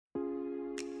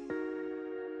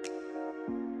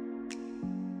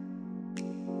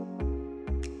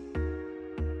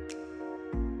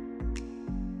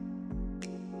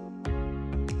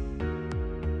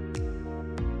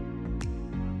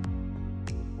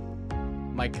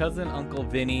my cousin, Uncle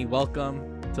Vinny.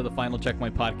 Welcome to the Final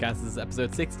Checkpoint Podcast. This is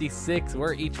episode 66,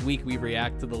 where each week we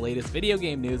react to the latest video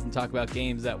game news and talk about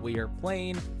games that we are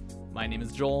playing. My name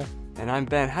is Joel. And I'm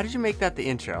Ben. How did you make that the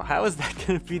intro? How is that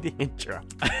going to be the intro?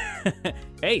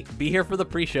 Hey, be here for the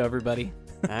pre-show, everybody.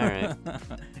 All right.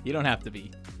 You don't have to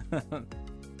be.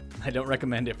 I don't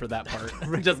recommend it for that part.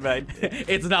 Just Recommend.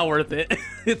 it's not worth it.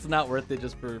 It's not worth it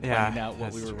just for Yeah, finding out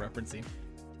what that's we were true. referencing.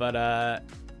 But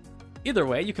either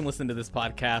way, you can listen to this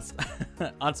podcast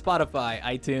on Spotify,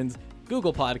 iTunes,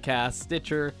 Google Podcasts,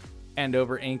 Stitcher, and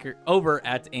over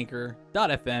at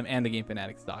anchor.fm and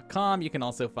thegamefanatics.com. You can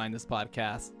also find this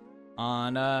podcast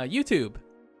on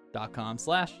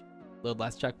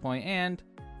youtube.com/loadlastcheckpoint and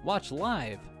watch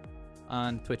live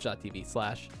on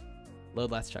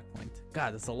twitch.tv/loadlastcheckpoint.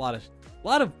 God, that's a lot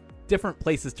of different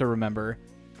places to remember.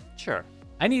 Sure.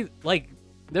 I need,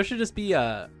 there should just be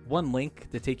one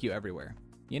link to take you everywhere,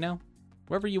 you know?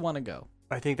 Wherever you want to go.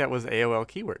 I think that was AOL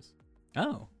keywords.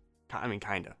 Oh, I mean,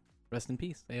 kind of. rest in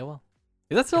peace, AOL.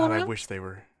 Is that still God, around? I wish they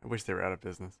were out of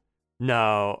business.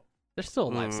 No, They're still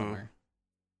alive somewhere.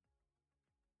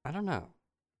 I don't know.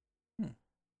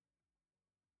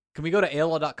 Can we go to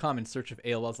AOL.com and search if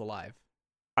AOL's alive?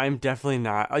 I'm definitely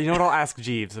not. You know what? I'll ask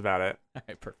Jeeves about it. All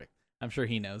right, perfect. I'm sure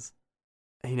he knows.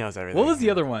 He knows everything. What was the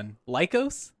other one?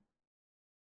 Lycos?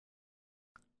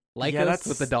 Lycos Yeah,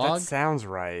 with the dog? That sounds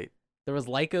right. There was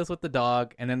Lycos with the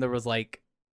dog, and then there was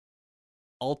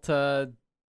Alta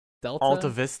Delta? Alta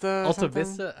Vista? or Alta something?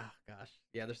 Vista? Oh, gosh.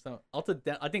 Yeah, there's some.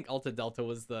 I think Alta Delta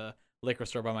was the liquor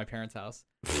store by my parents' house.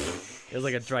 It was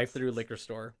like a drive-through liquor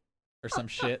store or some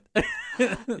shit.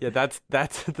 Yeah, that's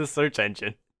the search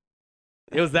engine.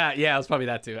 It was that. Yeah, it was probably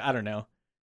that too. I don't know.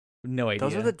 No idea.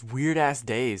 Those were the weird ass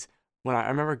days when I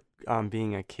remember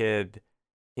being a kid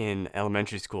in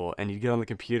elementary school, and you'd get on the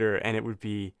computer, and it would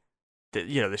be the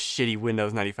shitty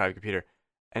Windows 95 computer,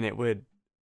 and it would,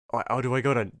 oh, do I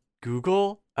go to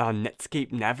Google on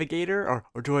Netscape Navigator,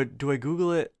 or do I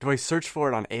Google it? Do I search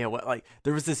for it on AOL? Like,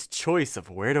 there was this choice of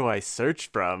where do I search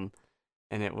from,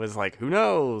 and it was like, who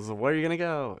knows? Where are you gonna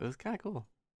go? It was kind of cool.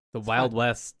 the Wild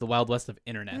West of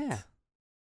internet. Yeah.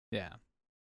 Yeah.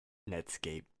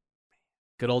 Netscape.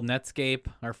 Good old Netscape,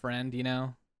 our friend,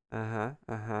 Uh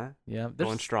huh. Yeah.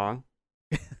 Going strong.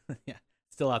 Yeah.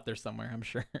 Still out there somewhere, I'm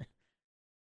sure.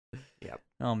 Yep.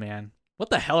 Oh, man. What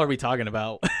the hell are we talking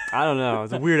about? I don't know.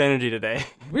 It's a weird energy today.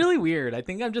 Really weird. I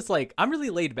think I'm just I'm really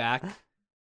laid back.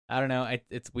 I don't know.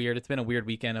 It's weird. It's been a weird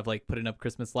weekend of putting up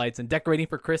Christmas lights and decorating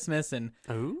for Christmas and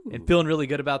Ooh. feeling really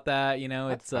good about that. You know,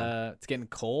 That's fun. it's getting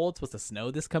cold. It's supposed to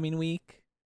snow this coming week.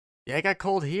 Yeah, it got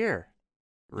cold here.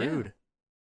 Rude.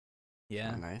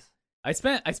 Yeah. Oh, nice. I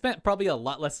spent probably a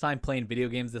lot less time playing video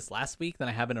games this last week than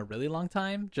I have in a really long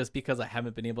time, just because I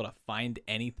haven't been able to find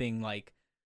anything like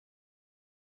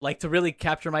to really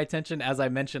capture my attention, as I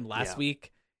mentioned last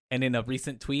week and in a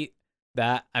recent tweet,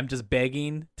 that I'm just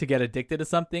begging to get addicted to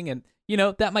something, and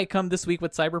that might come this week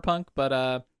with Cyberpunk,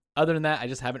 but other than that, I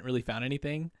just haven't really found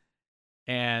anything.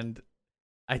 And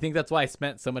I think that's why I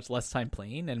spent so much less time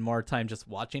playing and more time just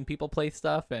watching people play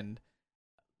stuff and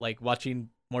watching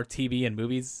more TV and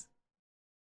movies.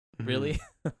 Really?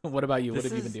 What about you? What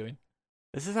have you been doing?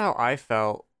 This is how I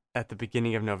felt at the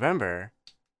beginning of November,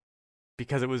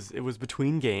 because it was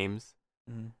between games,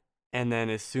 and then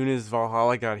as soon as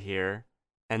Valhalla got here,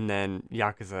 and then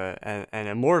Yakuza and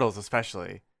Immortals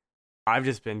especially, I've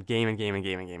just been gaming.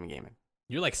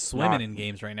 You're swimming in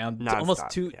games right now. It's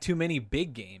almost too many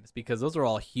big games, because those are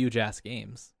all huge ass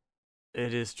games.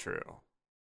 It is true.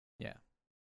 Yeah.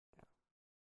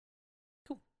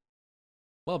 Cool.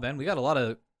 Well, Ben, we got a lot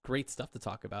of great stuff to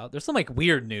talk about. There's some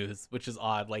weird news, which is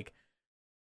odd.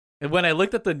 When I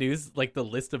looked at the news, the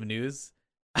list of news,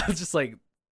 I was just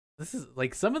this is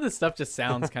some of this stuff just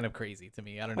sounds kind of crazy to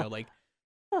me. I don't know.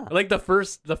 The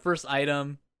first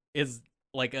item is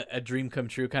a dream come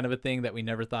true kind of a thing that we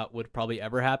never thought would probably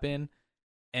ever happen.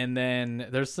 And then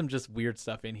there's some just weird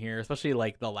stuff in here, especially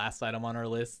the last item on our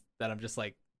list that I'm just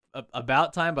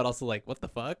about time, but also what the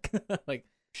fuck?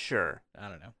 Sure. I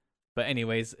don't know. But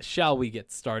anyways, shall we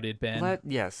get started, Ben?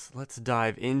 Let's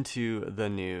dive into the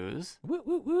news. Woo,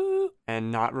 woo, woo.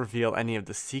 And not reveal any of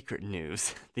the secret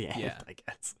news at the end, I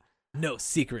guess. No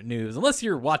secret news. Unless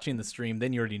you're watching the stream,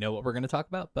 then you already know what we're going to talk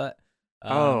about. But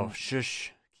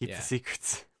shush. Keep the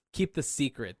secrets. Keep the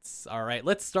secrets. All right,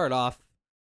 let's start off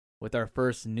with our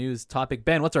first news topic.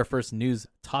 Ben, what's our first news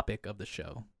topic of the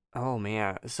show? Oh,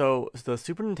 man. So the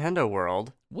Super Nintendo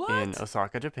World in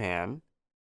Osaka, Japan,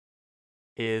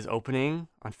 is opening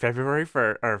on February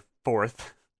 4th.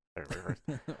 February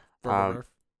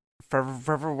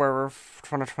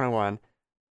 2021.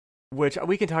 which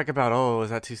we can talk about. Oh, is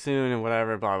that too soon and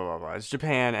whatever, blah blah blah blah. It's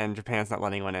Japan, and Japan's not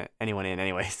letting anyone in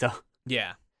anyway. So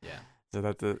Yeah, yeah. so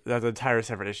that's an entire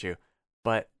separate issue.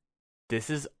 But this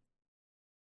is,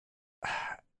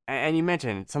 and you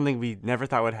mentioned something we never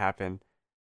thought would happen,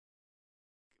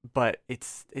 but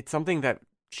it's something that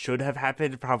should have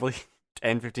happened probably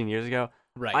 10, 15 years ago.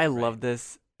 Right. I right. love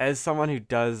this as someone who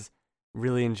does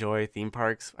really enjoy theme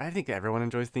parks. I think everyone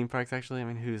enjoys theme parks. Actually, I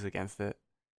mean, who's against it?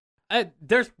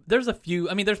 There's a few.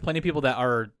 I mean, there's plenty of people that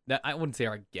I wouldn't say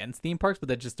are against theme parks, but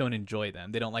that just don't enjoy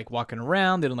them. They don't like walking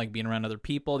around. They don't like being around other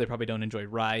people. They probably don't enjoy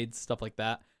rides, stuff like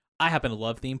that. I happen to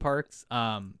love theme parks.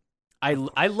 I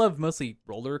love mostly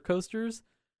roller coasters,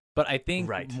 but I think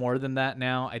Right. more than that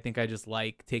now. I think I just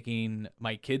like taking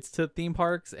my kids to theme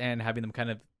parks and having them kind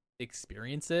of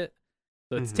experience it.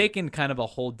 So it's Mhm. taken kind of a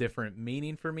whole different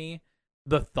meaning for me.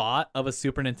 The thought of a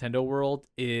Super Nintendo world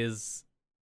is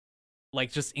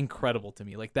like just incredible to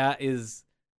me. Like that is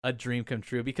a dream come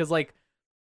true because like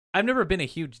I've never been a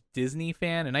huge Disney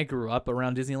fan and I grew up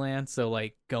around Disneyland, so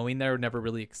like going there never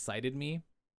really excited me.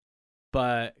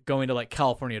 But going to like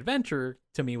California Adventure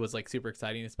to me was like super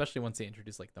exciting, especially once they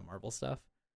introduced like the Marvel stuff.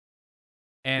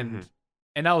 And Mhm.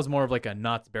 and I was more of like a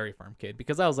Knott's Berry Farm kid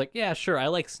because I was like, yeah, sure, I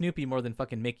like Snoopy more than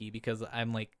fucking Mickey because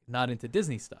I'm like not into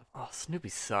Disney stuff. Oh, Snoopy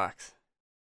sucks.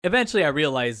 Eventually I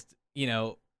realized,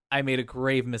 I made a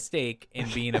grave mistake in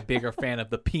being a bigger fan of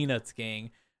the Peanuts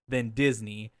gang than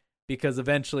Disney because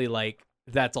eventually like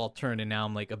that's all turned and now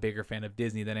I'm like a bigger fan of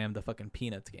Disney than I am the fucking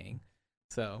Peanuts gang.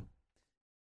 So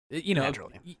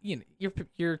Naturally.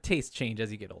 your tastes change as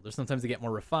you get older. Sometimes they get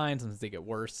more refined, sometimes they get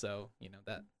worse. So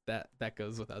that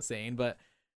goes without saying. But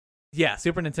yeah,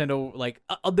 Super Nintendo, like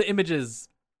the images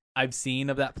I've seen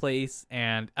of that place,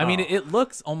 and I mean Oh. it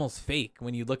looks almost fake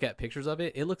when you look at pictures of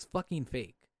it. It looks fucking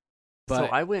fake. So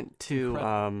But I went to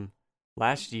incredible.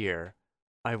 last year.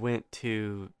 I went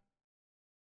to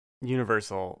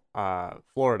Universal,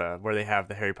 Florida, where they have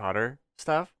the Harry Potter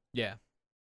stuff, Yeah,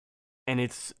 and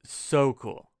it's so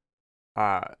cool.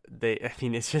 I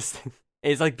mean, it's just,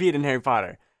 it's like being in Harry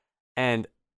Potter, and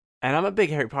I'm a big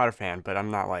Harry Potter fan, but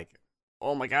I'm not like,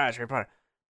 oh my gosh, Harry Potter.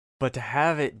 But to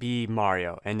have it be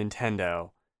Mario and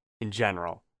Nintendo in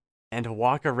general, and to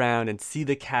walk around and see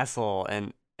the castle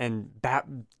and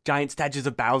giant statues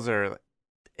of Bowser,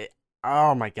 it,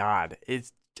 oh my god,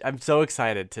 I'm so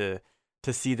excited to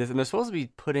see this, and they're supposed to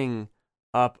be putting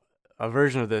up a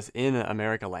version of this in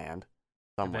America Land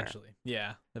somewhere. eventually.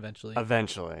 Yeah, eventually.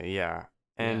 Eventually, yeah.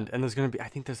 And there's gonna be, I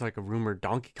think there's like a rumored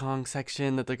Donkey Kong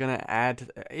section that they're gonna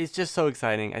add it's just so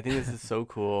exciting. I think this is so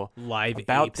cool. Live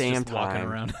About apes damn just walking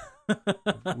time.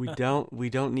 around. We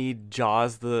don't need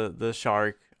Jaws the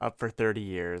shark up for 30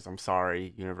 years. I'm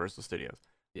sorry, Universal Studios.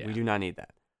 Yeah, We do not need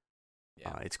that.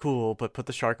 yeah. It's cool, but put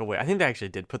the shark away. I think they actually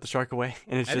did put the shark away,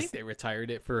 and it's I just think they retired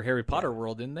it for Harry Potter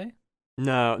World, didn't they?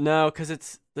 no, because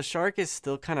it's the shark is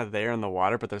still kind of there in the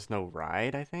water, but there's no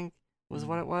ride. I think was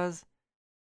what it was.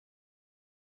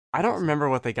 I don't remember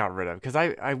what they got rid of because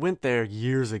I went there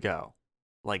years ago,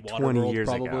 like 20 years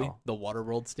probably ago. the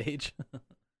Waterworld stage.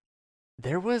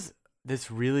 There was this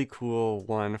really cool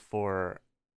one for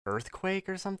Earthquake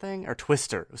or something, or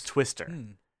Twister. It was Twister.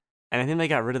 Hmm. And I think they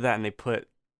got rid of that and they put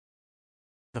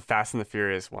the Fast and the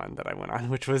Furious one that I went on,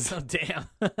 which was, Oh damn.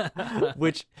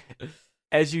 which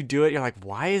as you do it, you're like,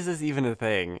 why is this even a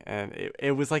thing? And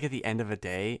it was like at the end of a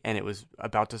day and it was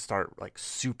about to start like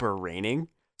super raining.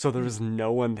 So there was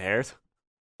no one there. So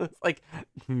it's like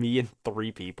me and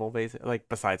 3 people, basically, like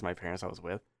besides my parents I was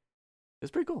with. It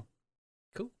was pretty cool.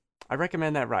 Cool. I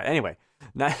recommend that ride. Anyway,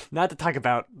 not to talk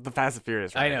about the Fast and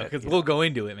Furious ride. I know, because we'll go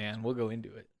into it, man. We'll go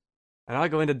into it. And I'll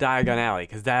go into Diagon Alley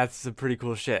because that's some pretty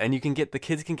cool shit. And the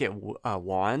kids can get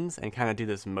wands and kind of do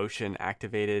this motion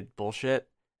activated bullshit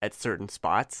at certain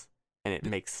spots, and it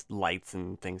makes lights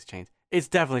and things change. It's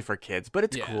definitely for kids, but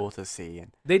it's Yeah. cool to see.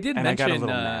 And They did And I got a mention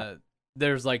little map.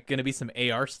 there's like gonna be some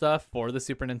AR stuff for the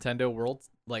Super Nintendo World,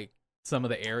 like some of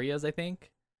the areas. I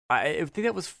think I think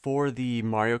that was for the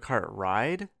Mario Kart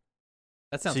ride,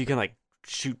 that sounds. so you can like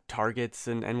shoot targets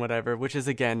and whatever, which is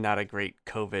again not a great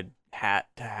COVID hat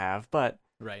to have, but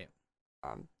right.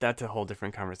 that's a whole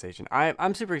different conversation.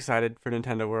 I'm super excited for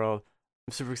Nintendo World.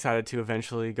 I'm super excited to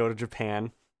eventually go to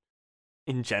Japan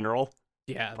in general.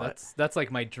 Yeah, But- that's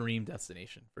like my dream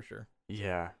destination for sure.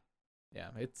 Yeah. Yeah,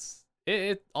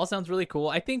 it all sounds really cool.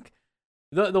 I think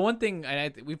the one thing,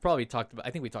 and we probably talked about.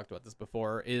 I think we talked about this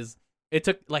before. Is it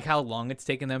took like how long it's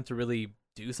taken them to really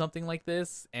do something like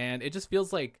this, and it just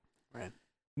feels like Right.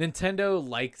 Nintendo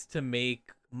likes to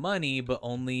make money, but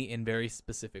only in very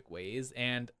specific ways.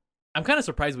 And I'm kind of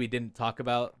surprised we didn't talk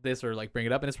about this or like bring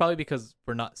it up. And it's probably because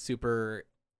we're not super,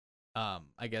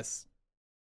 I guess,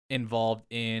 involved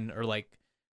in or like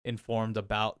informed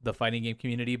about the fighting game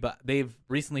community, but they've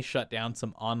recently shut down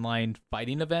some online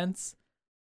fighting events,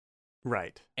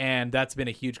 Right. and that's been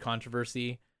a huge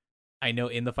controversy, I know,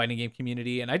 in the fighting game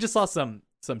community. And I just saw some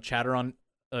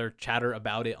chatter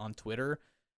about it on Twitter.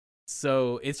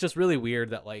 So it's just really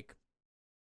weird that like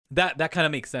that kind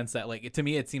of makes sense that like to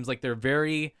me it seems like they're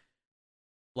very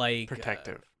like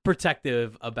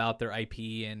protective about their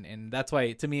IP, and that's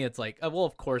why to me it's like, well,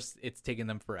 of course it's taken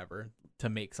them forever to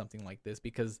make something like this,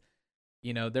 because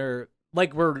they're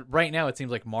like, we're right now it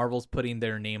seems like Marvel's putting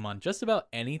their name on just about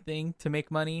anything to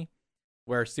make money,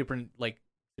 where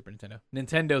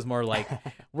Nintendo's more like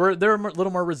they're a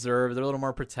little more reserved, they're a little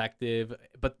more protective,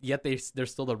 but yet they're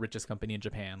still the richest company in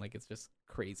Japan. Like, it's just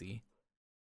crazy.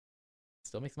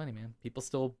 Still makes money, man. People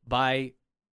still buy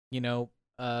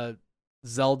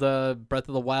Zelda Breath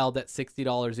of the Wild at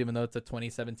 $60, even though it's a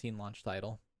 2017 launch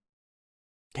title.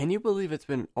 Can you believe it's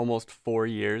been almost 4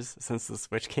 years since the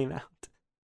Switch came out?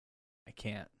 I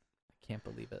can't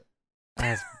believe it.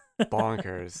 That's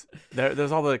bonkers.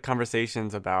 There's all the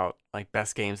conversations about like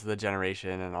best games of the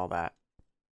generation and all that,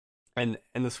 and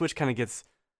the Switch kind of gets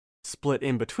split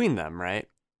in between them, right?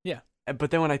 Yeah.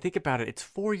 But then when I think about it, it's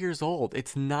 4 years old.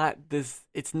 It's not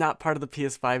part of the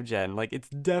PS5 gen. Like, it's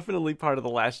definitely part of the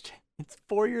last gen. It's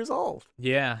 4 years old.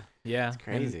 Yeah. It's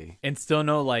crazy. And still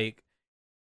no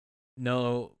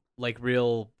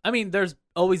real. I mean, there's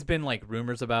always been like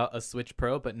rumors about a Switch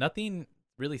Pro, but nothing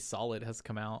really solid has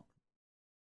come out.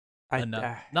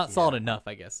 Solid enough,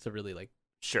 I guess, to really like.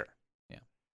 Sure. Yeah.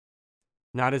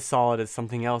 Not as solid as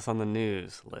something else on the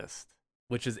news list,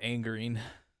 which is angering.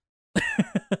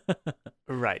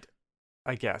 Right.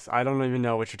 I guess. I don't even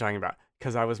know what you're talking about,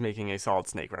 because I was making a Solid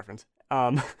Snake reference.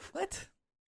 What?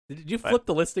 Did you flip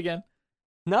the list again?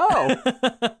 No.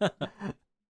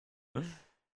 Let's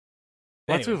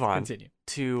Anyways, move on continue.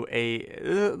 to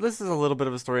this is a little bit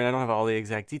of a story, and I don't have all the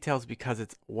exact details because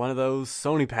it's one of those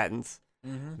Sony patents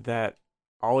that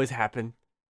always happen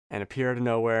and appear out of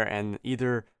nowhere and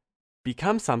either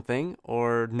become something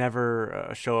or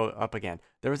never show up again.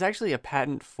 There was actually a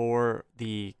patent for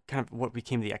the kind of what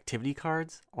became the activity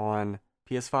cards on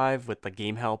PS5 with the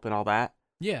game help and all that.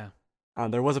 Yeah.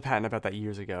 There was a patent about that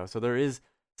years ago. So there is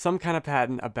some kind of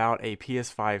patent about a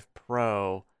PS5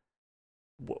 Pro.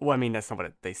 Well, I mean, that's not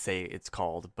what they say it's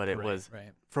called, but it was,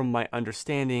 from my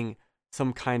understanding,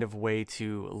 some kind of way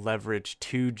to leverage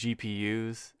two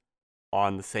GPUs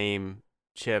on the same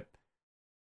chip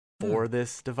for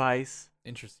this device.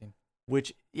 Interesting.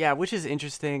 Which is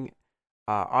interesting.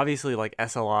 Obviously, like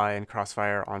SLI and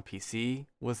Crossfire on PC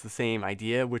was the same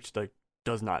idea, which like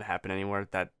does not happen anymore.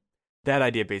 That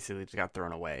idea basically just got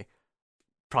thrown away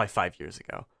probably 5 years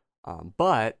ago.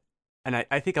 And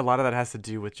I think a lot of that has to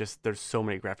do with just there's so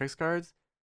many graphics cards.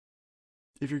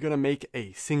 If you're going to make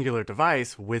a singular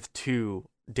device with two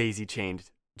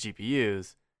daisy-chained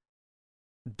GPUs,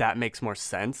 that makes more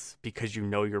sense because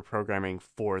you're programming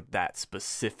for that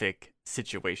specific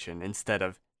situation instead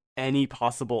of any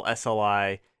possible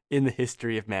SLI in the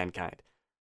history of mankind.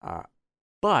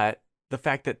 But the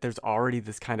fact that there's already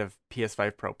this kind of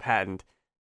PS5 Pro patent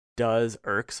does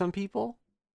irk some people.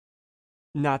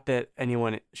 Not that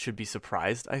anyone should be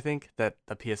surprised, I think, that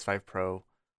the PS5 Pro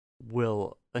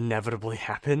will inevitably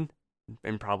happen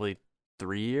in probably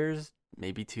 3 years,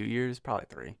 maybe 2 years, probably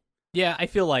 3. Yeah, I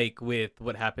feel like with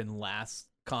what happened last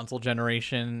console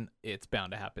generation, it's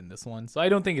bound to happen this one. So I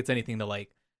don't think it's anything to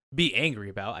like be angry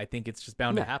about. I think it's just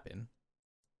bound to happen.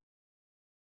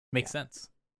 Makes sense.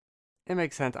 It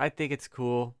makes sense. I think it's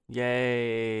cool.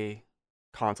 Yay.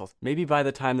 Consoles. Maybe by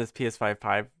the time this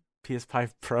PS5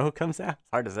 Pro comes out, it's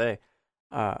hard to say,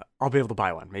 I'll be able to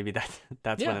buy one. Maybe that's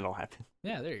when it'll happen.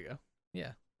 Yeah, there you go.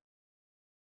 Yeah.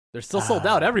 They're still sold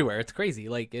out everywhere. It's crazy.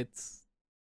 Like, it's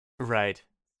right.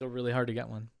 Still really hard to get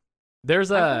one.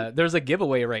 There's a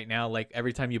giveaway right now. Like,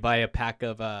 every time you buy a pack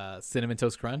of Cinnamon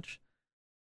Toast Crunch,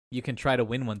 you can try to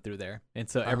win one through there. And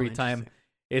so every time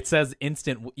it says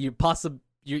instant,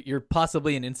 you're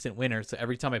possibly an instant winner. So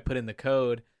every time I put in the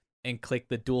code and click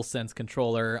the DualSense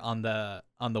controller on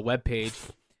the web page,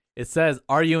 it says,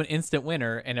 "Are you an instant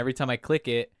winner?" And every time I click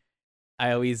it,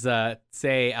 I always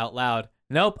say out loud,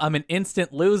 "Nope, I'm an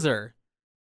instant loser,"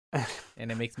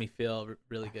 and it makes me feel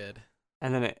really good.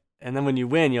 And then when you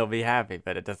win, you'll be happy,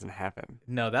 but it doesn't happen.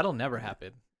 No, that'll never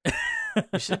happen.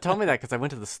 You should have told me that because I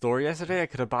went to the store yesterday. I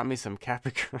could have bought me some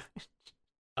Cap'n Crunch.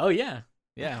 Oh yeah.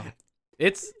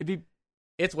 It's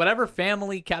whatever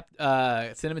family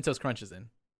Cinnamon Toast Crunch is in.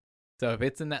 So if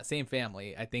it's in that same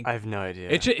family, I think I have no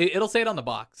idea. It'll say it on the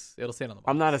box.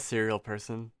 I'm not a cereal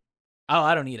person. Oh,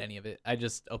 I don't need any of it. I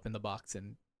just open the box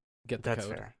and get the code. That's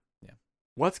fair. Yeah.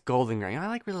 What's Golden Graham?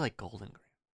 I really like Golden Graham.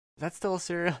 Is that still a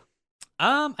cereal?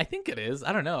 I think it is.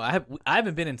 I don't know. I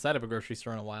haven't been inside of a grocery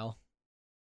store in a while.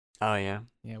 Oh yeah.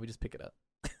 Yeah, we just pick it up.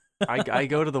 I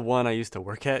go to the one I used to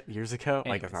work at years ago.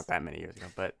 Like, it's Anyways. not that many years ago,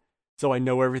 but so I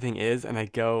know where everything is, and I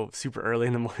go super early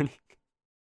in the morning.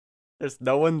 There's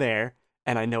no one there,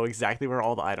 and I know exactly where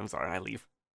all the items are, and I leave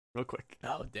real quick.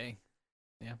 Oh dang.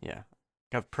 Yeah.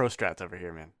 Got pro strats over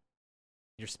here, man.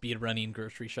 You're speed running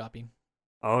grocery shopping.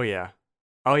 Oh yeah.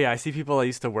 Oh yeah, I see people I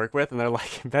used to work with, and they're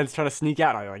like, Ben's trying to sneak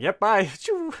out. I'm like, yep, bye.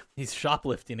 Choo. He's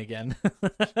shoplifting again.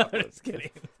 Just kidding.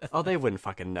 Oh, they wouldn't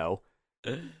fucking know.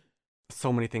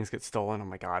 So many things get stolen. Oh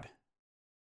my god.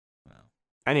 Wow.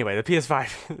 Anyway, the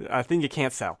PS5, a thing you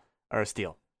can't sell or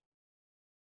steal.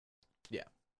 Yeah.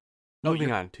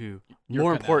 Moving on to you're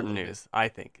more cutting out a important little bit. news, I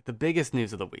think. The biggest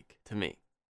news of the week, to me,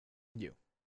 You.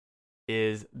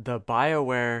 is the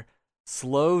BioWare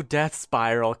slow death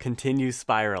spiral continues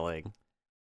spiraling.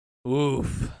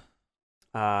 Oof.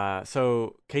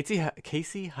 So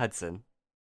Casey Hudson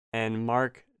and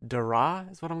Mark Dara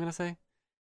is what I'm gonna say.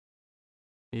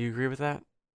 Do you agree with that?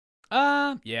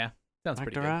 Yeah. Sounds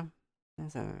Mark pretty good. Dara?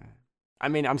 I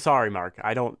mean, I'm sorry, Mark.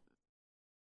 I don't.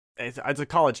 It's a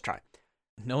college try.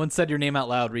 No one said your name out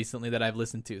loud recently that I've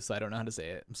listened to, so I don't know how to say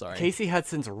it. I'm sorry. Casey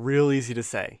Hudson's real easy to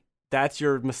say. That's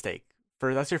your mistake.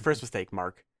 That's your first mistake,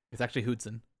 Mark. It's actually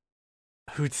Hootson.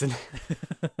 Hudson.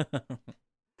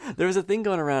 There was a thing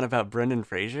going around about Brendan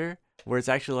Fraser where it's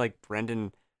actually like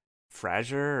Brendan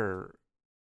Fraser or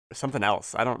something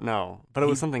else. I don't know, but it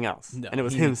was something else, no, and it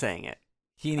was he him needs- saying it.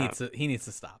 He needs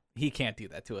to stop. He can't do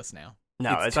that to us now.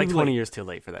 No, it's too like 20 late. years too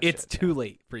late for that. It's shit. too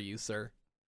late for you, sir.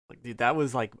 Like, dude, that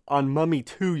was like on Mummy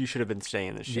 2. You should have been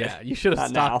saying this shit. Yeah, you should have Not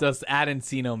stopped now. us at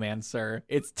Encino Man, sir.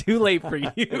 It's too late for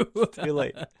you. It's too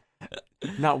late.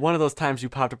 Not one of those times you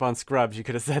popped up on Scrubs. You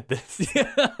could have said this.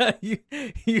 Yeah,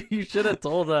 you should have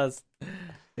told us.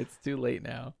 It's too late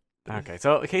now. Okay,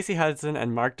 so Casey Hudson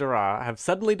and Mark Dara have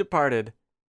suddenly departed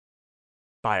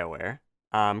BioWare.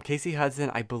 Casey Hudson,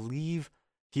 I believe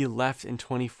he left in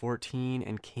 2014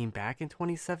 and came back in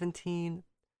 2017.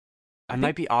 I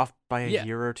might be off by a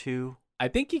year or two. I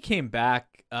think he came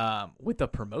back with a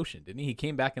promotion, didn't he? He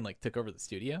came back and like took over the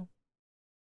studio.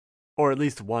 Or at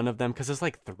least one of them, because there's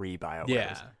like 3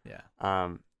 BioWares.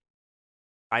 Yeah.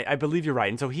 I believe you're right.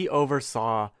 And so he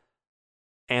oversaw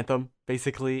Anthem,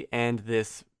 basically, and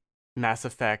this Mass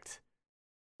Effect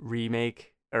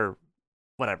remake, or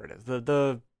whatever it is.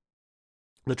 The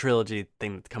trilogy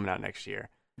thing that's coming out next year.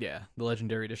 Yeah, the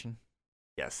Legendary Edition.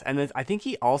 Yes. And then I think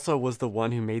he also was the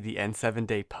one who made the N7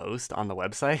 Day post on the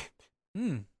website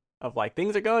of like,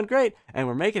 things are going great, and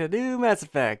we're making a new Mass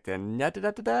Effect, and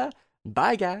da-da-da-da-da.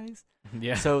 Bye, guys.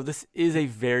 Yeah. So this is a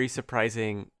very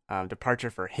surprising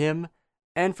departure for him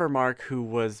and for Mark,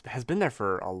 who has been there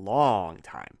for a long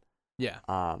time. Yeah.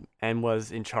 And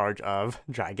was in charge of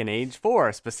Dragon Age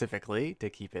 4 specifically to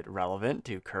keep it relevant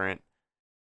to current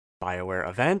BioWare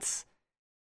events.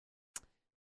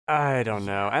 I don't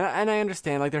know. And I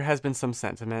understand, like, there has been some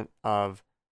sentiment of,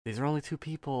 these are only 2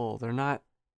 people.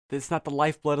 It's not the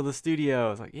lifeblood of the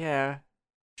studio. It's like, yeah,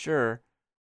 sure.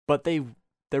 But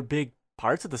they're big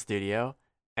parts of the studio,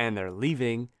 and they're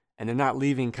leaving, and they're not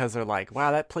leaving because they're like,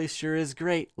 wow, that place sure is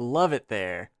great. Love it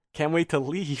there. Can't wait to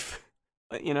leave.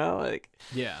 You know, like,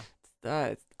 Yeah.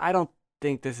 I don't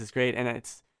think this is great, and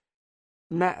it's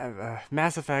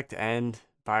Mass Effect and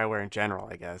BioWare in general,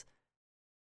 I guess,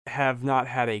 have not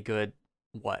had a good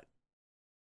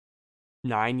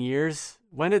 9 years?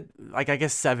 I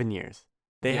guess 7 years.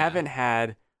 They haven't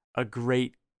had a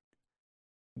great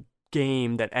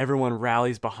game that everyone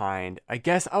rallies behind. I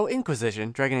guess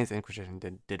Inquisition, Dragon Age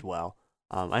Inquisition did well.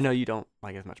 I know you don't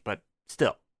like it as much, but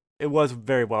still, it was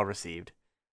very well received.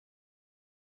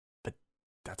 But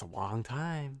that's a long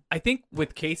time. I think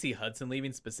with Casey Hudson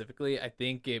leaving specifically, I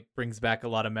think it brings back a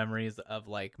lot of memories of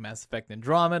like Mass Effect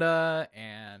Andromeda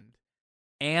and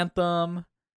Anthem.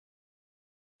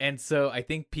 And so I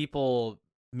think people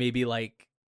maybe like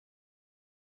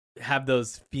have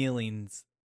those feelings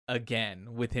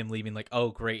again with him leaving, like, oh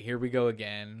great, here we go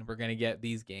again, we're gonna get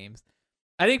these games.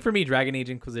 I think for me, Dragon Age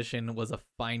Inquisition was a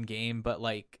fine game, but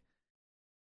like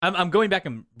I'm going back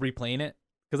and replaying it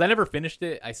because I never finished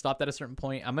it. I stopped at a certain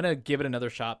point. I'm gonna give it another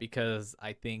shot because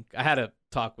I think I had a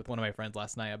talk with one of my friends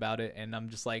last night about it, and I'm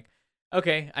just like,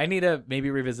 okay, I need to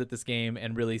maybe revisit this game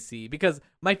and really see, because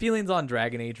my feelings on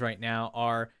Dragon Age right now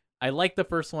are, I like the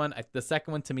first one. The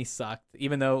second one to me sucked,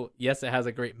 even though, yes, it has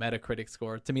a great Metacritic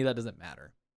score. To me, that doesn't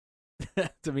matter.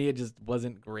 To me, it just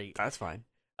wasn't great. That's fine.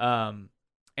 And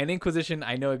Inquisition,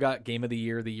 I know it got Game of the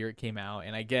Year the year it came out,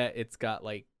 and I get it's got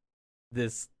like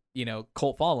this,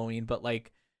 cult following, but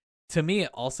like to me,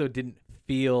 it also didn't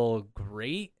feel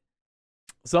great.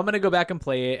 So I'm going to go back and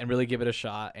play it and really give it a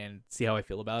shot and see how I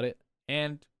feel about it.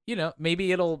 And,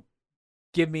 maybe it'll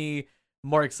give me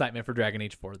more excitement for Dragon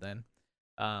Age 4 then.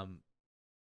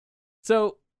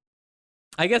 So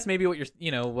I guess maybe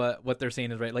what what they're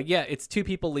saying is right. Like, yeah, it's 2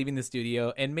 people leaving the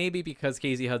studio, and maybe because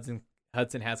Casey Hudson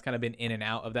has kind of been in and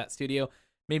out of that studio,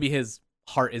 maybe his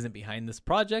heart isn't behind this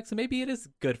project, so maybe it is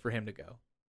good for him to go.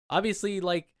 Obviously,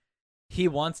 like, he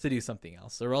wants to do something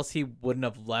else, or else he wouldn't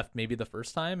have left maybe the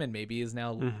first time, and maybe is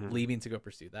now leaving to go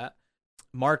pursue that.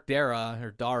 Mark Dara,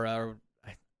 or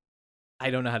I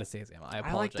don't know how to say his name. I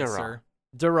apologize, like Dara. sir.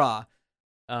 Dara.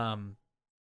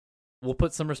 We'll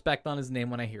put some respect on his name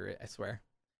when I hear it, I swear.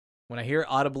 When I hear it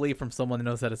audibly from someone that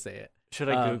knows how to say it. Should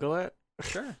I Google it?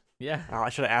 Sure. Yeah.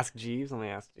 Should I ask Jeeves? Let me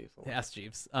ask Jeeves. Ask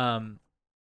Jeeves.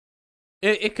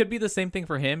 It could be the same thing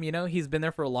for him. He's been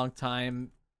there for a long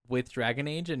time with Dragon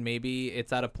Age, and maybe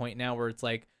it's at a point now where it's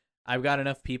like, I've got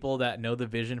enough people that know the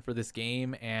vision for this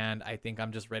game, and I think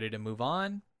I'm just ready to move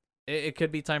on. It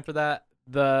could be time for that.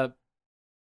 The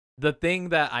thing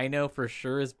that I know for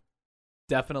sure is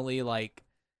definitely like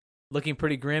looking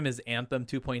pretty grim is Anthem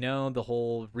 2.0, the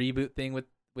whole reboot thing with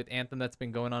Anthem that's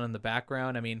been going on in the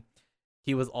background. I mean,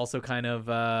 he was also kind of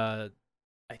I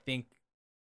think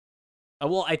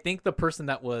the person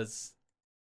that was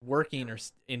working or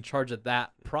in charge of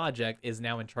that project is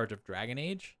now in charge of Dragon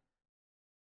Age.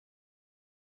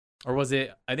 Or was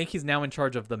it? I think he's now in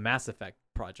charge of the Mass Effect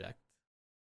project.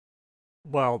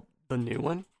 Well, the new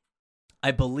one? I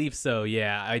believe so,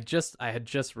 yeah. I had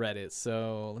just read it,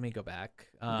 so let me go back.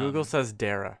 Google says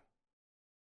Dara.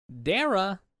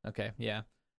 Dara? Okay, yeah.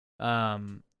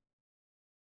 Where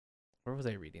was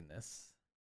I reading this?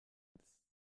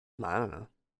 I don't know.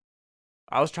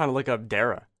 I was trying to look up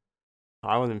Dara.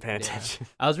 I wasn't paying attention.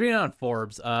 I was reading it on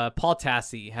Forbes. Paul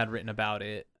Tassi had written about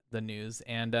it, the news.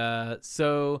 And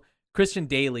so Christian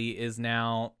Daly is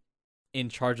now in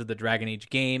charge of the Dragon Age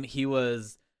game. He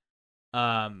was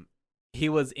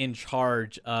in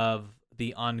charge of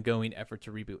the ongoing effort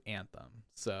to reboot Anthem.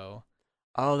 So,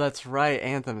 oh, that's right.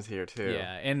 Anthem's here too.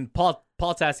 Yeah, and Paul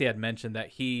Tassi had mentioned that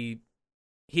he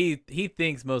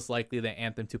thinks most likely that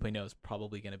Anthem 2.0 is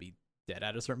probably going to be dead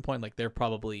at a certain point. Like, they're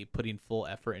probably putting full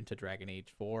effort into Dragon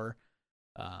Age 4.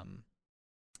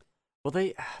 Well,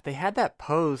 they had that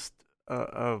post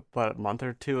a month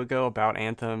or two ago about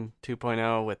Anthem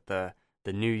 2.0 with the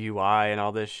new UI and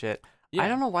all this shit. Yeah. I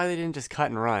don't know why they didn't just cut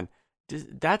and run.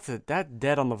 That's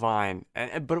dead on the vine.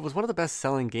 But it was one of the best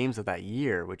selling games of that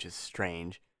year, which is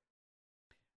strange.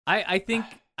 I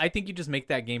think you just make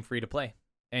that game free to play.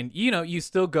 And you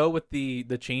still go with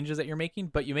the changes that you're making,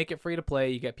 but you make it free to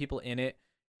play, you get people in it.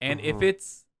 And if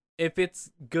it's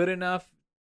good enough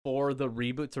for the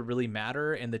reboot to really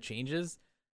matter and the changes,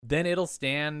 then it'll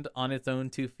stand on its own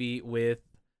 2 feet with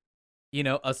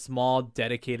a small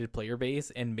dedicated player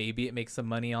base, and maybe it makes some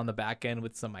money on the back end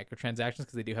with some microtransactions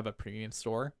because they do have a premium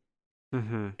store.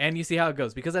 And you see how it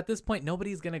goes, because at this point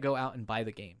nobody's going to go out and buy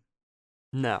the game.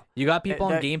 No. You got people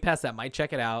on Game Pass that might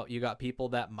check it out. You got people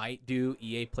that might do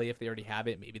EA Play if they already have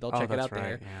it. Maybe they'll check it out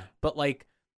there. Yeah. But like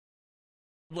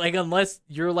unless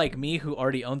you're like me who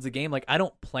already owns the game, like I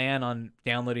don't plan on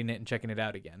downloading it and checking it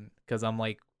out again, because I'm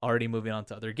like already moving on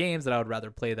to other games that I would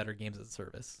rather play that are games as a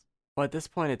service. Well, at this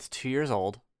point it's 2 years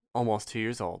old, almost 2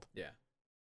 years old. Yeah.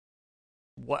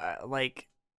 What, like,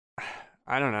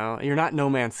 I don't know. You're not No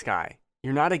Man's Sky.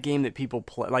 You're not a game that people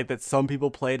play, like that some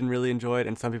people played and really enjoyed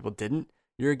and some people didn't.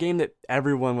 You're a game that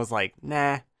everyone was like,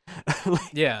 nah.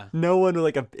 Like, yeah. No one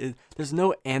there's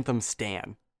no Anthem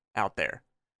stan out there.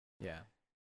 Yeah.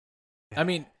 I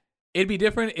mean, it'd be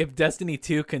different if Destiny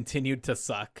 2 continued to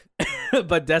suck.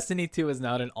 But Destiny 2 is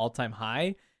now at an all-time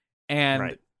high.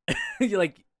 And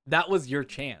like, that was your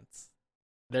chance.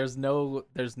 There's no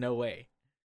way.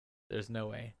 There's no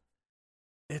way.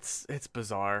 It's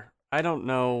bizarre. I don't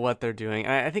know what they're doing.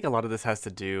 I think a lot of this has to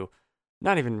do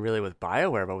not even really with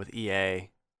BioWare, but with EA.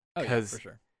 Oh, yeah, for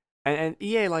sure. And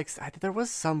EA likes, I think there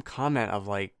was some comment of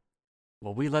like,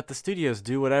 well, we let the studios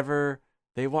do whatever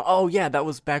they want. Oh, yeah, that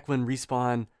was back when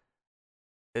Respawn,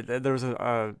 there was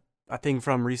a thing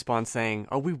from Respawn saying,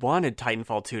 oh, we wanted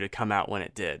Titanfall 2 to come out when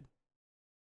it did.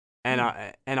 And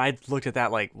I looked at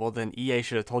that like, well, then EA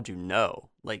should have told you no.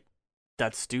 Like,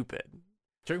 that's stupid.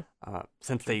 True.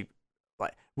 Since they,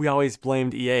 like, we always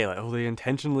blamed EA, like, oh, they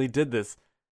intentionally did this.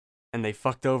 And they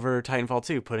fucked over Titanfall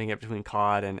 2, putting it between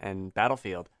COD and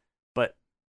Battlefield. But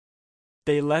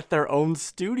they let their own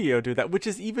studio do that, which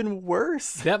is even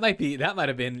worse. That might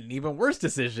have been an even worse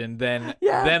decision than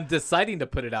them deciding to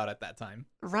put it out at that time.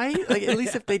 Right? Like, at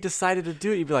least if they decided to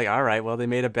do it, you'd be like, all right, well, they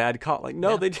made a bad call. Like,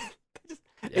 no, they just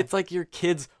It's like your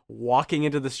kids walking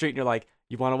into the street and you're like,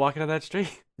 you want to walk into that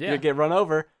street? Yeah. You get run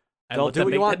over. And They'll let do them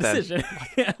what you make want that then.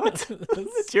 decision. What?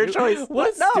 It's your choice.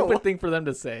 What a No. stupid thing for them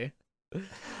to say.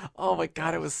 Oh my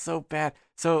god, it was so bad.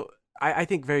 So I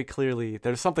think very clearly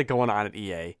there's something going on at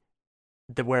EA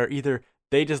where either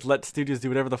they just let studios do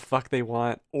whatever the fuck they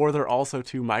want, or they're also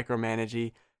too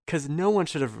micromanagey. Because no one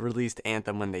should have released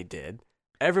Anthem when they did.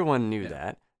 Everyone knew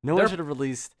that. No one should have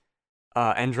released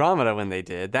Andromeda when they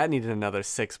did. That needed another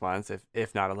 6 months,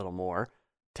 if not a little more.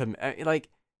 Like,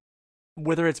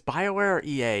 whether it's BioWare or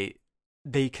EA,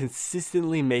 they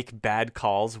consistently make bad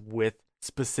calls with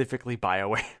specifically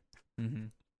BioWare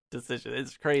decisions.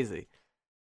 It's crazy.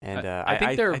 And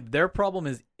I think their problem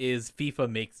is FIFA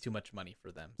makes too much money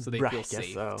for them, so they feel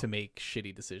safe to make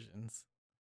shitty decisions.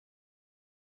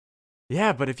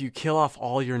 Yeah, but if you kill off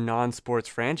all your non-sports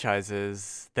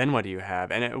franchises, then what do you have?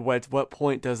 And at what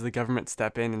point does the government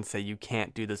step in and say you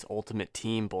can't do this Ultimate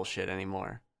Team bullshit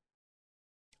anymore?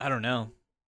 I don't know.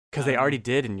 Because they already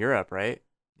did in Europe, right?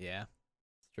 Yeah,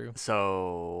 it's true.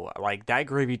 So, like, that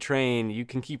gravy train, you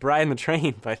can keep riding the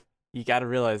train, but you got to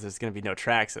realize there's going to be no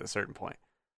tracks at a certain point.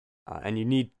 And you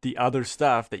need the other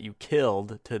stuff that you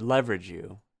killed to leverage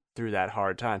you through that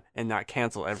hard time and not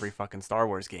cancel every fucking Star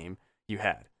Wars game you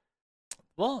had.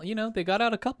 Well, they got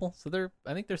out a couple, so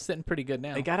I think they're sitting pretty good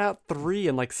now. They got out 3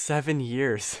 in like 7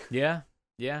 years. Yeah.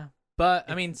 But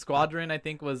I mean, Squadron I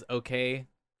think was okay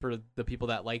for the people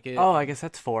that like it. Oh, I guess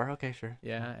that's 4. Okay, sure.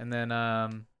 Yeah, and then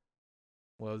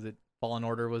what was it? Fallen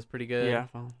Order was pretty good. Yeah.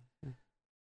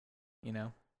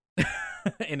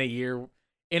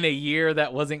 In a year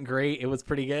that wasn't great, it was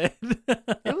pretty good.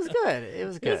 It was good. It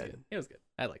was good. It was good.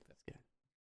 I liked it.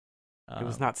 It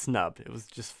was not snubbed. It was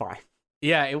just fine.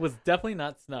 Yeah, it was definitely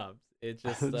not snubbed. It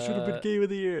just should have been Game of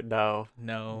the Year. No.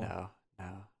 No.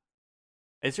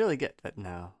 It's really good, but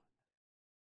no.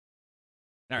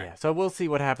 All right. Yeah, so we'll see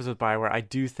what happens with BioWare. I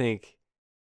do think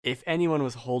if anyone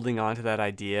was holding on to that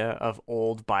idea of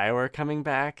old BioWare coming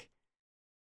back,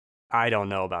 I don't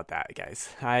know about that, guys.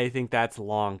 I think that's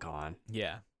long gone.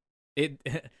 Yeah.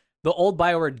 The old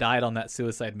BioWare died on that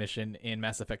suicide mission in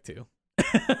Mass Effect 2.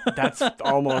 That's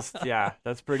almost, yeah,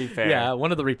 that's pretty fair. Yeah,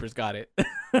 one of the Reapers got it.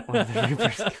 One of the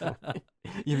Reapers got it.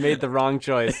 You made the wrong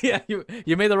choice. Yeah,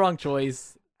 you made the wrong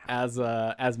choice as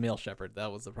male shepherd.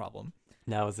 That was the problem.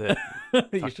 That was it.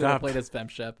 You should have played as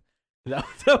FemShep.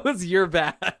 That was your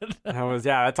bad.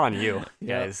 That's on you,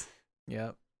 guys.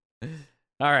 Yep.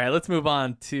 All right, let's move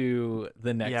on to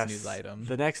the next news item.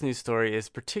 The next news story is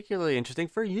particularly interesting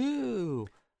for you.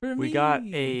 We got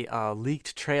a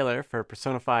leaked trailer for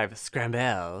Persona 5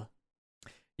 Scramble.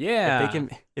 Yeah.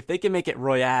 If they can make it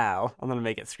Royale, I'm gonna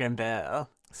make it Scramble.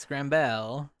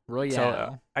 Scramble Royale.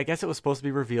 So I guess it was supposed to be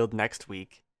revealed next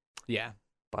week. Yeah.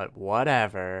 But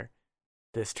whatever.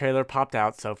 This trailer popped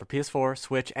out. So for PS4,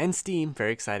 Switch, and Steam,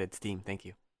 very excited. Steam, thank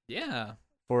you. Yeah.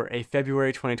 For a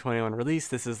February 2021 release.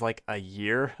 This is like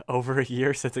over a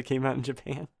year since it came out in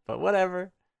Japan. But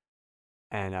whatever.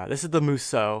 And this is the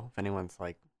Musou. If anyone's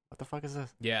like, what the fuck is this?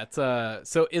 Yeah, it's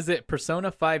so is it Persona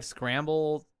 5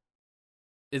 Scramble?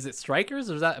 Is it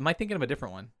Strikers, or am I thinking of a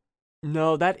different one?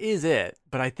 No, that is it.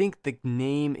 But I think the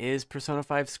name is Persona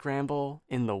 5 Scramble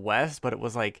in the West, but it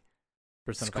was like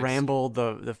Persona Scramble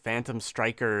the Phantom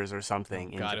Strikers or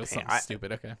something in Japan. It was something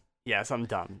stupid. Okay. Yeah, something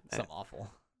dumb. Something awful.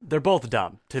 They're both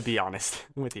dumb, to be honest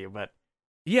with you, but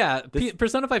yeah,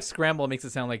 Persona 5 Scramble makes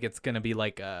it sound like it's gonna be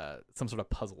like some sort of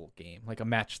puzzle game, like a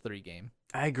match 3 game.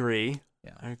 I agree.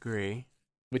 Yeah, I agree.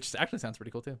 Which actually sounds pretty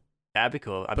cool too. That'd be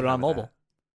cool. Put it on mobile.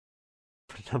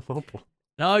 Put it on mobile.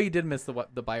 No, you did miss the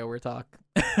BioWare talk.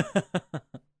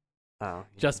 Oh,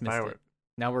 just missed it.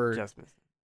 Now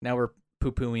we're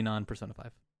poo pooing on Persona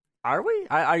 5. Are we?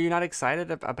 Are you not excited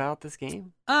about this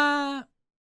game? It's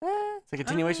a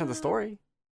continuation of the story.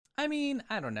 I mean,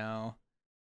 I don't know.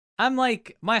 I'm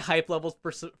like, my hype levels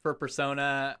for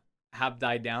Persona have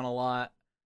died down a lot.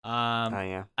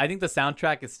 Yeah. I think the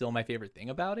soundtrack is still my favorite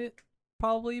thing about it,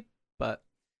 probably. But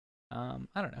I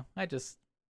don't know.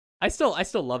 I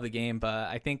still love the game, but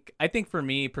I think for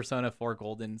me, Persona 4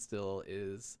 Golden still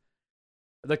is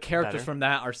the characters from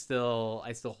that are still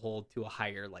I still hold to a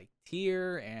higher like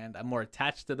tier, and I'm more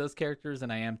attached to those characters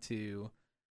than I am to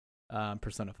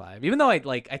Persona 5. Even though I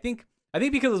think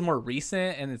because it's more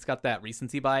recent and it's got that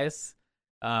recency bias,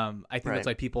 I think that's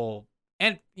why people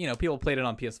played it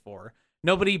on PS4.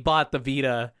 Nobody bought the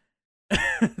Vita,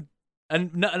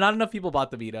 and not enough people bought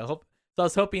the Vita. So I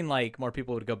was hoping like more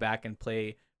people would go back and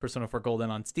play Persona 4 Golden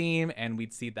on Steam, and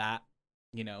we'd see that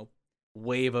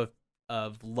wave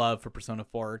of love for Persona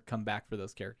 4 come back for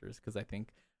those characters, because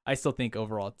I still think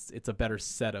overall it's a better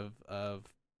set of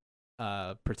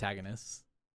protagonists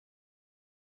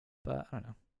But I don't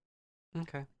know.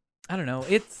 Okay. I don't know.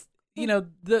 It's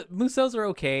the Musos are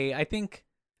okay. I think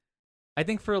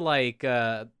for like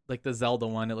the Zelda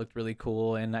one, it looked really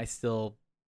cool, and I still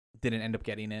didn't end up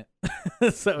getting it.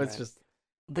 So it's Right. just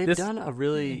They've done a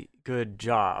really good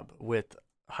job with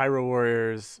Hyrule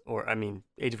Warriors, or I mean,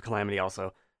 Age of Calamity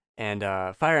also, and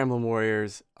Fire Emblem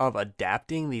Warriors of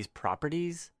adapting these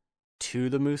properties to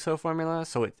the Muso formula.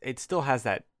 So it still has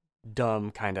that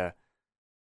dumb kind of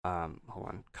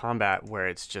combat where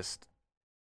it's just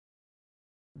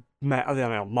I don't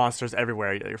know, monsters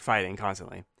everywhere you're fighting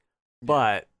constantly,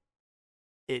 but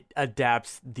it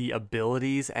adapts the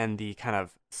abilities and the kind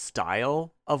of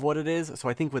style of what it is. So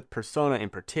I think with Persona in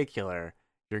particular,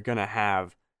 you're gonna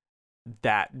have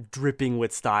that dripping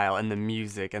with style and the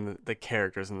music and the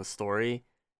characters and the story,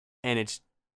 and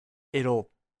it'll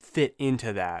fit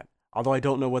into that. Although I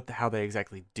don't know how they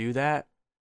exactly do that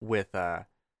with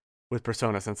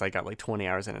Persona, since I got like 20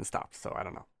 hours in and stopped. So I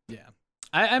don't know. Yeah,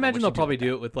 I imagine what they'll you do probably with do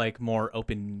that. it with like more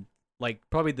open, like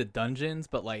probably the dungeons,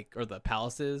 but like or the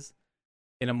palaces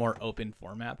in a more open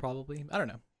format. Probably. I don't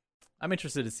know. I'm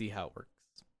interested to see how it works.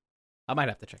 I might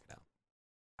have to check it out.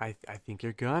 I think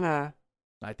you're gonna.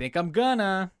 I think I'm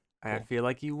gonna. I Cool. feel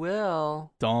like you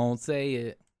will. Don't say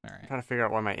it. All I'm right. trying to figure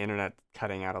out why my internet's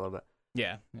cutting out a little bit.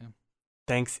 Yeah.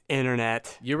 Thanks,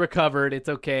 internet. You recovered. It's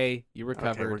okay. You Okay,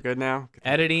 recovered. we're good now.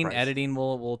 Editing Christ.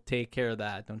 will take care of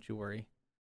that. Don't you worry.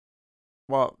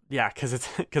 Well, yeah,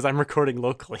 because I'm recording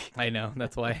locally. I know.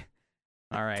 That's why.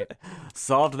 All right.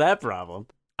 Solved that problem.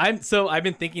 I've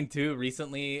been thinking too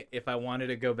recently if I wanted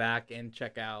to go back and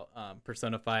check out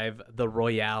Persona 5 the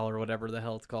Royale or whatever the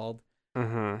hell it's called,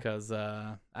 Mm-hmm. because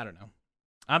I don't know.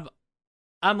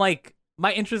 I'm like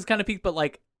my interest kind of peaked, but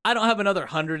like I don't have another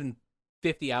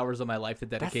 150 hours of my life to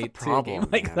dedicate to a game problem,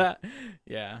 like man. that.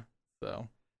 Yeah. So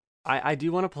I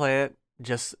do want to play it.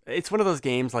 Just it's one of those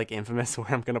games like Infamous where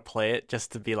I'm gonna play it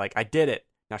just to be like, I did it.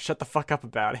 Now shut the fuck up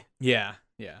about it. yeah.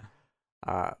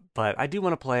 But I do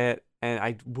want to play it, and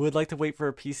I would like to wait for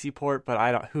a PC port, but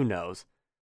I don't. Who knows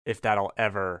if that'll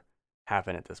ever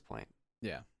happen at this point.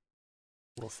 Yeah.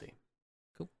 We'll see.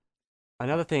 Cool.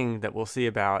 Another thing that we'll see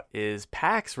about is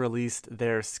PAX released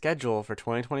their schedule for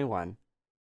 2021.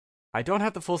 I don't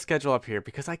have the full schedule up here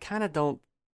because I kind of don't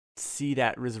see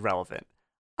that as relevant.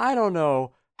 I don't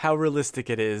know how realistic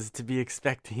it is to be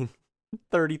expecting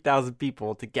 30,000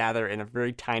 people to gather in a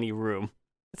very tiny room.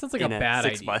 It sounds like a in bad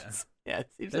 6 idea. months. Yeah, it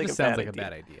seems That like just a sounds bad like idea. a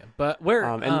bad idea. But where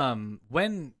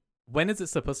when is it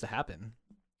supposed to happen?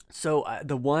 So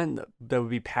the one that would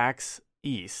be PAX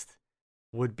East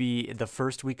would be the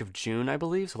first week of June, I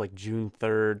believe. So like June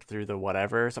 3rd through the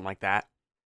whatever, something like that.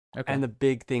 Okay. And the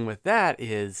big thing with that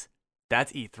is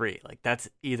that's E3. Like that's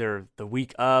either the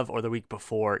week of or the week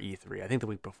before E3. I think the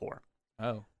week before.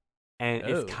 oh. And Oh.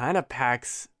 it's kind of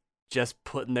PAX just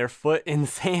putting their foot in the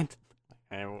sand.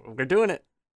 And we're doing it.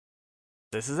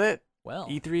 This is it. Well.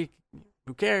 E3,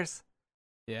 who cares?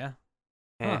 Yeah.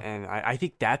 And I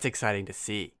think that's exciting to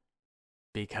see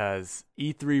because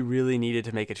E3 really needed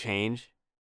to make a change,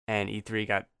 and E3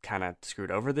 got kind of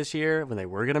screwed over this year when they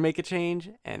were going to make a change,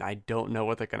 and I don't know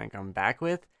what they're going to come back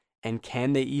with. And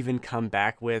can they even come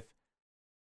back with,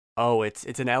 oh, it's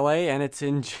in LA and it's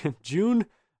in June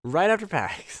right after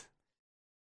PAX?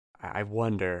 I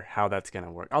wonder how that's going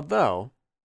to work. Although,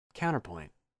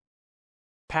 counterpoint.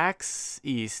 PAX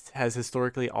East has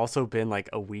historically also been like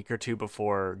a week or two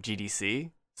before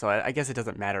GDC, so I guess it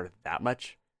doesn't matter that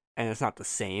much, and it's not the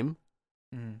same.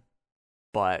 Mhm.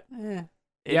 But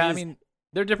Yeah, I mean,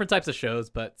 they're different types of shows,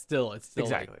 but still, it's still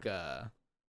Exactly. like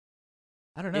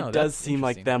I don't know. it does that's seem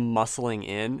like interesting. them muscling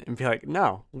in and be like,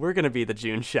 no, we're gonna be the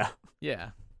June show.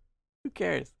 Yeah. Who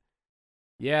cares?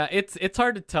 Yeah, it's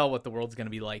hard to tell what the world's gonna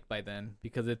be like by then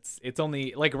because it's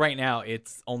only like right now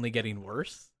it's only getting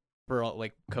worse for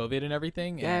like COVID and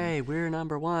everything. And Yay, we're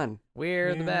number one. we're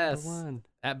the number best one.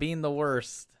 at being the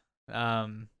worst.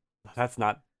 That's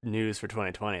not news for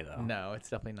 2020 though. No, it's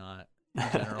definitely not in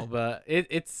general, but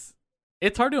it's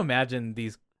hard to imagine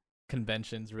these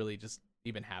conventions really just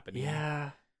even happening.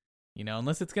 Yeah. You know,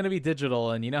 unless it's going to be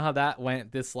digital. And you know how that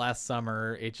went this last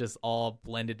summer? It just all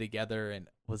blended together and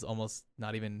was almost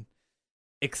not even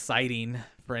exciting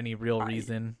for any real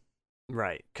reason.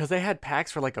 Right, because they had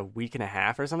PAX for like a week and a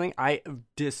half or something. I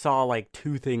just saw like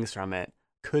 2 things from it.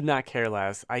 Could not care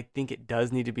less. I think it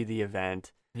does need to be the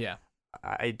event. Yeah.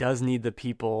 It does need the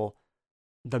people,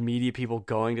 the media people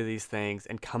going to these things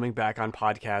and coming back on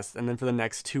podcasts. And then for the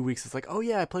next 2 weeks, it's like, oh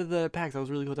yeah, I played the PAX. That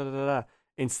was really cool. Da, da, da, da.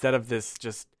 Instead of this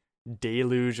just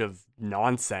deluge of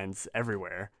nonsense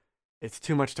everywhere. It's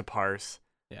too much to parse.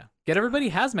 Yeah. Get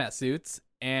everybody hazmat suits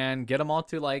and get them all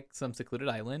to like some secluded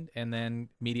island, and then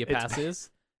media It's- passes,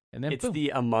 and then It's boom. the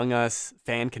Among Us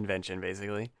fan convention,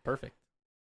 basically. Perfect.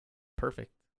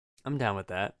 I'm down with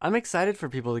that. I'm excited for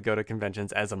people to go to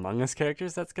conventions as Among Us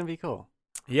characters. That's gonna be cool.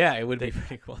 Yeah, it would be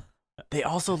pretty cool. They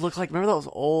also look like, remember those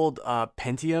old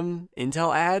Pentium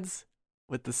Intel ads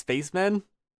with the spacemen?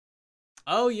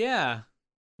 Oh yeah,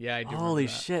 yeah, I do. Holy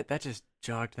remember that. shit, that just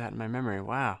jogged that in my memory.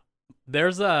 Wow. There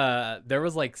was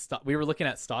like we were looking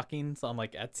at stockings on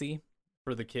like Etsy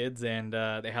for the kids, and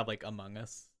they have like Among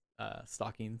Us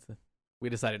stockings. We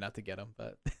decided not to get them,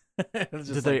 but it was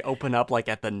Did just they open up like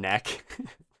at the neck?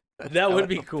 that would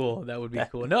be cool. That would be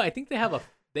cool. No, I think they have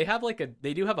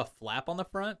they do have a flap on the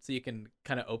front, so you can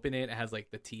kind of open it. It has like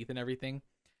the teeth and everything.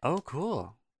 Oh,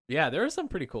 cool. Yeah, there are some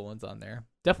pretty cool ones on there.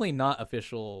 Definitely not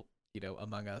official,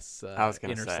 Among Us I was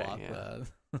gonna Inner say,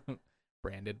 Sloth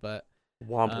branded, but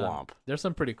Womp womp. there's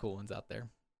some pretty cool ones out there.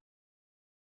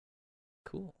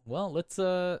 Cool. Well,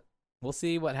 we'll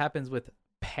see what happens with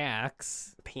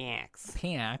PAX.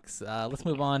 PAX. Let's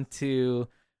move on to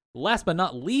last but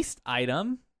not least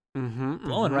item.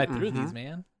 Blowing right through these,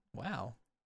 man. Wow.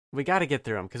 We got to get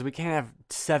through them because we can't have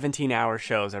 17-hour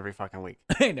shows every fucking week.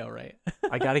 I know, right?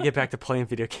 I got to get back to playing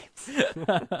video games.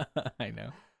 I know.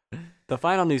 The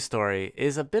final news story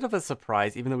is a bit of a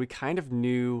surprise, even though we kind of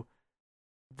knew.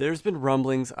 There's been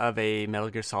rumblings of a Metal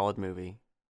Gear Solid movie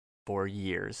for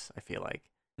years, I feel like.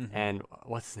 Mhm. And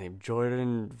what's his name?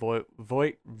 Jordan Voight.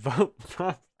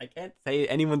 I can't say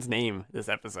anyone's name this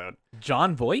episode.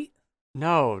 John Voight?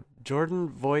 No, Jordan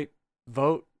Voight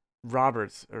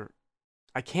Roberts. Or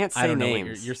I can't say I don't know.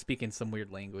 names. You're speaking some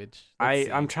weird language.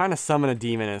 I'm trying to summon a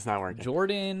demon and it's not working.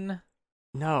 Jordan.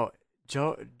 No,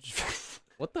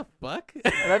 What the fuck?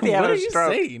 might be What having are a you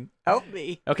stroke. saying? Help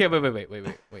me. Okay,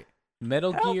 wait.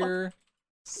 Metal Help. Gear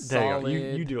There you go. Solid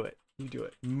You do it. You do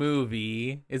it.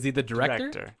 movie. Is he the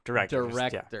director? Director. just- yeah.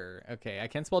 Director. Okay, I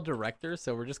can't spell director,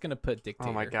 so we're just gonna put dictator.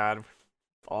 Oh my god,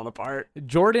 falling apart.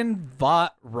 Jordan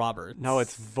Vought Roberts. No,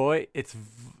 it's Voight. It's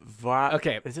Vought.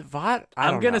 Okay. Is it Vought? I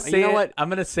I'm don't gonna know. say You know it. what? I'm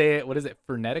gonna say it. What is it?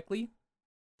 Phonetically.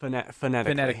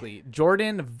 Phonetically.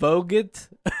 Jordan Vogt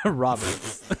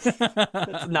Roberts.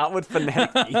 That's not what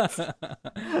phonetic means.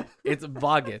 It's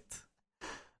Vogt.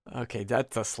 Okay,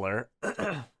 that's a slur.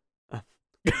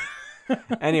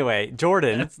 Anyway,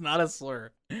 Jordan. That's not a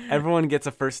slur. Everyone gets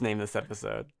a first name this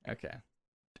episode. Okay.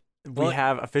 We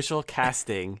have official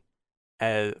casting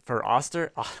for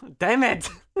Oster. Oh, damn it!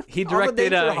 He All the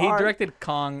directed. names are He hard. directed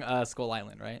Kong Skull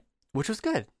Island, right? Which was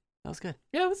good. That was good.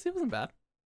 Yeah, it wasn't bad.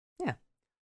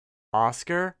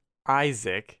 Oscar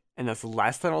Isaac, and that's the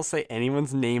last time I'll say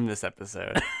anyone's name this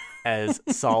episode, as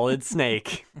Solid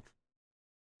Snake,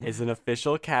 is an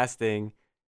official casting,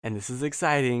 and this is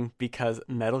exciting because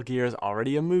Metal Gear is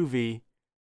already a movie,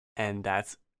 and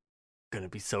that's gonna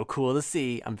be so cool to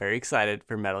see. I'm very excited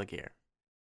for Metal Gear.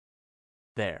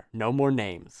 There, no more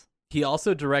names. He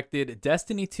also directed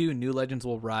Destiny 2: New Legends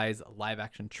Will Rise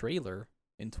live-action trailer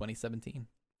in 2017.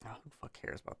 Oh, who the fuck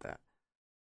cares about that?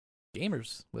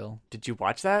 Gamers will. Did you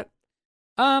watch that?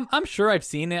 I'm sure I've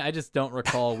seen it. I just don't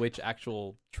recall which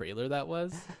actual trailer that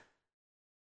was.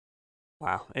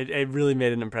 Wow, it really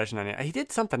made an impression on you. He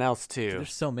did something else too.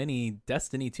 There's so many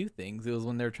Destiny 2 things. It was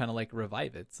when they were trying to like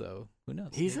revive it. So who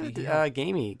knows? He's Maybe he a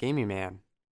gamey man.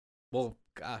 well,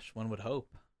 gosh, one would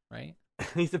hope, right?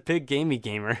 He's a big gamey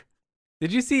gamer.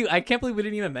 Did you see? I can't believe we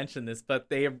didn't even mention this, but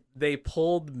they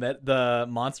pulled the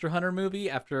Monster Hunter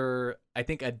movie after I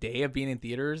think a day of being in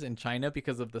theaters in China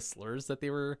because of the slurs that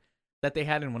they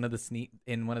had in one of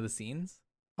the scenes.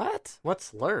 What? What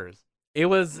slurs? It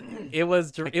was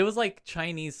like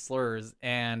Chinese slurs,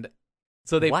 and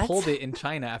so they What? pulled it in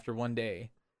China after one day.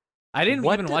 I didn't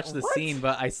What even the- watch the what? scene,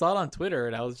 but I saw it on Twitter,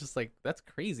 and I was just like, "That's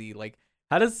crazy! Like,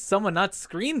 how does someone not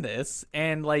screen this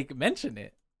and like mention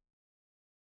it?"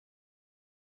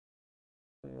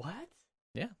 What?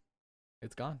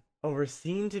 It's gone. Oh, we're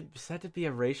said to be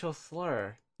a racial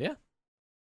slur. Yeah.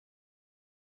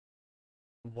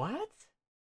 What?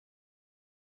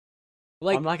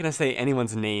 Like, I'm not gonna say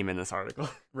anyone's name in this article.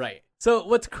 right. So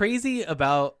what's crazy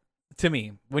about, to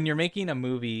me, when you're making a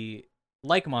movie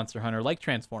like Monster Hunter, like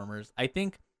Transformers, I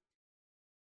think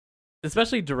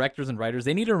especially directors and writers,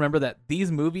 they need to remember that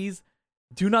these movies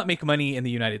do not make money in the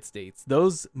United States.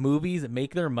 Those movies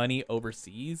make their money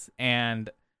overseas, and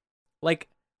like,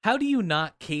 how do you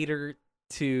not cater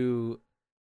to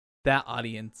that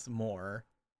audience more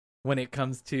when it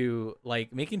comes to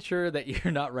like making sure that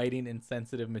you're not writing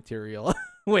insensitive material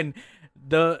when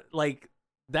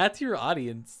that's your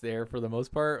audience there for the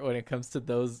most part when it comes to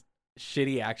those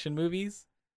shitty action movies?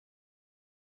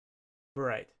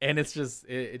 Right. And it's just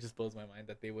it just blows my mind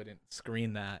that they wouldn't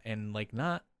screen that and like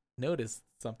not notice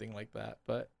something like that.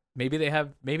 But maybe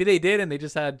they did and they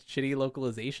just had shitty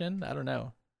localization. I don't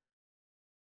know.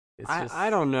 I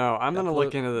don't know. I'm gonna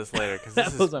look into this later because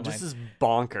this is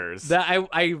bonkers. That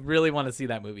I really want to see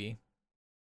that movie.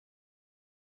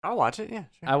 I'll watch it. Yeah,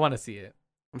 sure. I want to see it.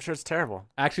 I'm sure it's terrible.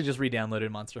 I actually just re-downloaded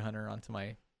Monster Hunter onto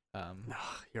my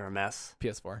you're a mess.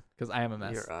 PS4 because I am a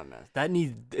mess. You're a mess.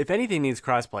 If anything needs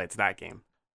crossplay, it's that game.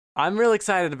 I'm real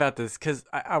excited about this because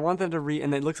I want them to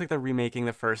and it looks like they're remaking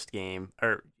the first game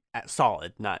or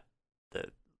Solid, not the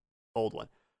old one,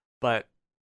 but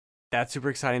that's super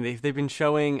exciting. They've been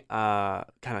showing kind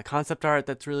of concept art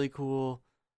that's really cool.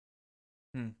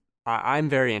 I'm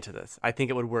very into this. I think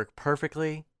it would work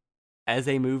perfectly as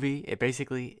a movie. It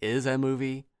basically is a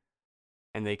movie,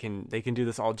 and they can do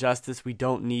this all justice. We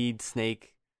don't need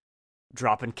Snake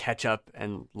dropping ketchup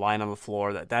and lying on the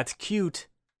floor. That's cute,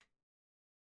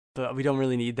 but we don't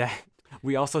really need that.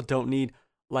 We also don't need,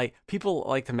 like, people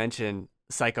like to mention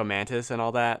Psycho Mantis and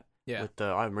all that. Yeah. With the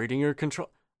I'm reading your control.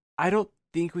 I don't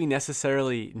think we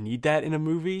necessarily need that in a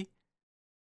movie.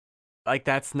 Like,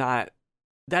 that's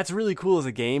really cool as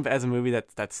a game, but as a movie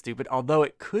that's stupid. Although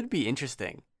it could be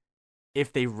interesting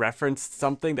if they referenced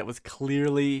something that was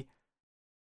clearly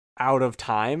out of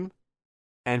time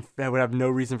and that would have no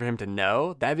reason for him to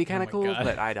know. That'd be kind of cool, God.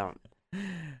 but I don't.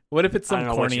 What if it's some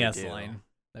corny ass line?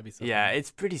 That'd be so yeah, funny.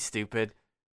 it's pretty stupid.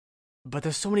 But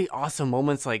there's so many awesome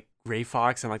moments, like Ray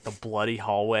Fox and like the bloody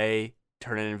hallway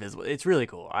turning invisible. It's really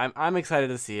cool. I'm excited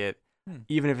to see it,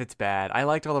 even if it's bad. I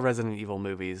liked all the Resident Evil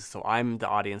movies, so I'm the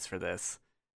audience for this.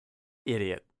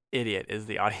 Idiot is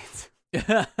the audience.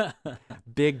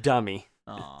 Big dummy.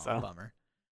 Oh, so. Bummer.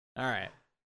 All right.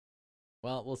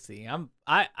 Well, we'll see.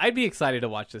 I'd be excited to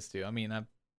watch this too. I mean, I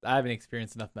haven't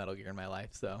experienced enough Metal Gear in my life,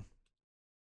 so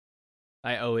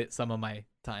I owe it some of my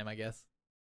time, I guess.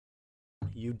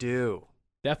 You do.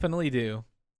 Definitely do.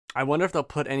 I wonder if they'll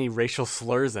put any racial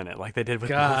slurs in it like they did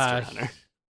with Monster Hunter.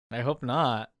 I hope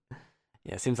not.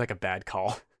 Yeah, seems like a bad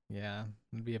call. Yeah,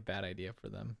 it'd be a bad idea for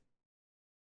them.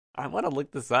 I want to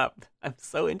look this up. I'm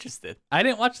so interested. I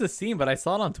didn't watch the scene, but I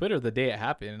saw it on Twitter the day it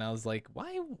happened, and I was like,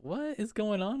 "Why? What is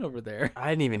going on over there?" I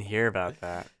didn't even hear about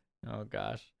that. Oh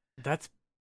gosh. That's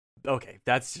okay.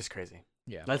 That's just crazy.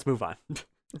 Yeah. Let's move on.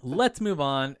 Let's move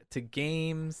on to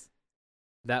games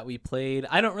that we played.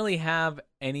 I don't really have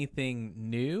anything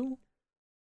new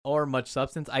or much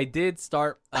substance. I did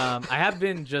start. I have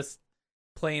been just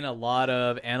playing a lot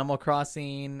of Animal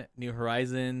Crossing, New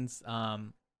Horizons.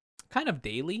 Kind of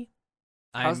daily.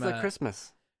 How's the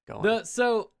Christmas going?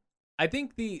 I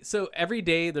think every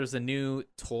day there's a new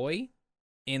toy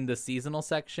in the seasonal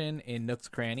section in Nook's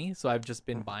Cranny. So I've just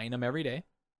been buying them every day,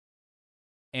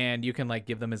 and you can like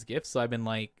give them as gifts. So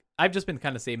I've just been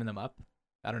kind of saving them up.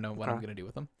 I don't know what I'm gonna do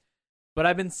with them, but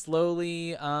I've been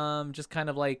slowly just kind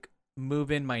of like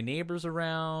moving my neighbors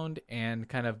around and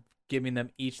kind of giving them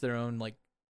each their own like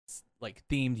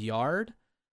themed yard.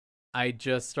 I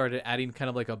just started adding kind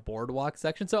of like a boardwalk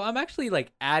section. So I'm actually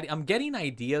like I'm getting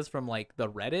ideas from like the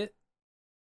Reddit,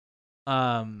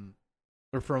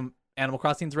 or from Animal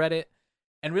Crossing's Reddit,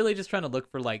 and really just trying to look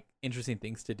for like interesting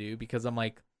things to do because I'm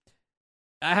like,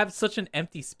 I have such an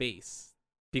empty space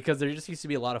because there just used to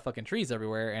be a lot of fucking trees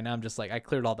everywhere. And I'm just like, I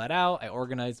cleared all that out. I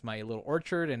organized my little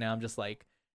orchard, and now I'm just like,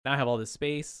 now I have all this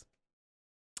space.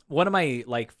 One of my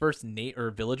like first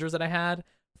villagers that I had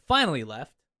finally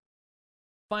left.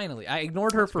 Finally, I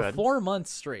ignored her for 4 months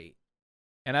straight.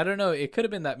 And I don't know, it could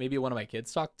have been that maybe one of my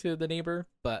kids talked to the neighbor,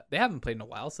 but they haven't played in a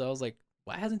while. So I was like,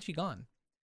 why hasn't she gone?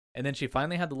 And then she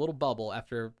finally had the little bubble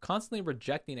after constantly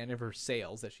rejecting any of her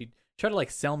sales that she tried to like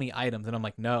sell me items. And I'm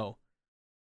like, no.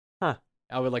 Huh.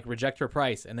 I would like reject her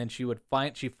price. And then she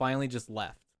finally just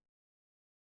left.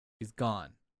 She's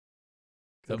gone.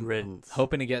 Good riddance.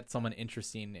 Hoping to get someone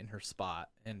interesting in her spot.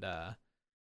 And,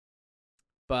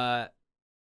 but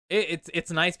it's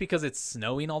nice because it's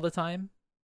snowing all the time,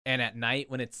 and at night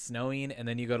when it's snowing, and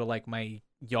then you go to like my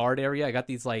yard area, I got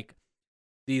these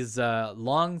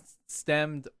long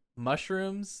stemmed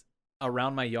mushrooms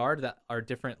around my yard that are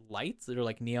different lights. They're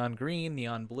like neon green,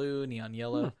 neon blue, neon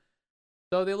yellow.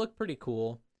 So they look pretty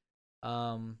cool.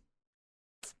 What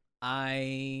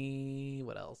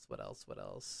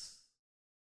else?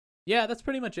 Yeah, that's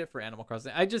pretty much it for Animal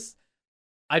Crossing.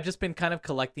 I've just been kind of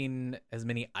collecting as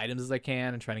many items as I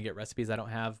can and trying to get recipes I don't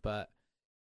have, but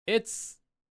it's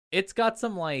got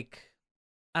some like,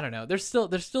 I don't know, there's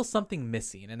still something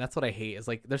missing, and that's what I hate, is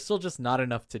like there's still just not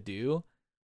enough to do.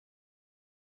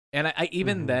 And I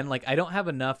even then, like, I don't have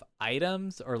enough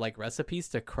items or like recipes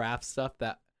to craft stuff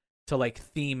to like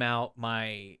theme out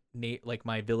my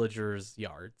my villagers'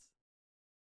 yards.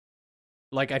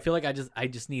 Like I feel like I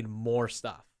just need more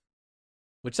stuff.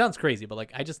 Which sounds crazy, but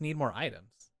like I just need more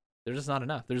items. There's just not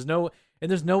enough. There's no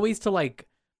ways to like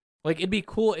it'd be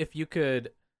cool if you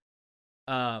could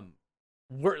do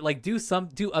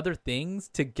other things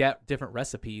to get different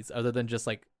recipes other than just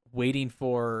like waiting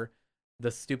for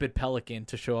the stupid pelican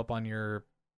to show up on your,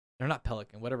 or not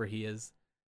pelican, whatever he is,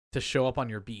 to show up on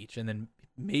your beach, and then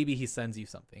maybe he sends you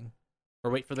something,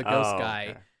 or wait for the ghost guy,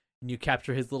 okay. and you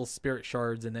capture his little spirit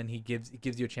shards, and then he gives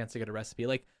you a chance to get a recipe.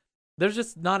 Like there's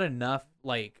just not enough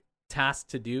like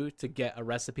tasks to do to get a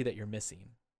recipe that you're missing.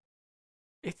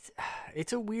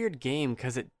 It's a weird game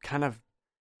because it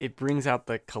brings out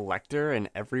the collector in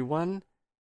everyone,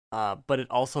 but it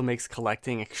also makes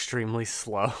collecting extremely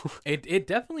slow. It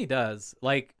definitely does.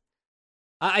 Like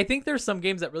I think there's some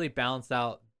games that really balance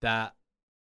out that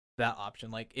option.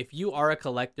 Like if you are a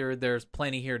collector, there's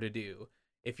plenty here to do.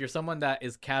 If you're someone that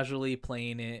is casually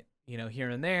playing it, here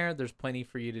and there, there's plenty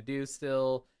for you to do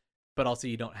still, but also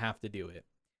you don't have to do it.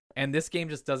 And this game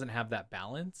just doesn't have that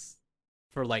balance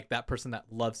for like that person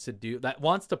that wants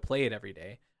to play it every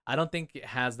day. I don't think it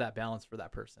has that balance for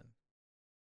that person.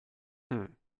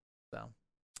 So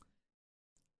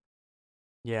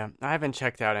yeah, I haven't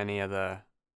checked out any of the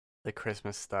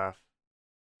Christmas stuff.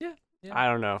 Yeah. I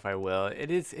don't know if I will.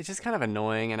 It's just kind of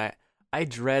annoying, and I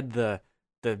dread the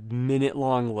minute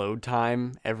long load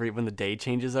time when the day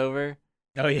changes over.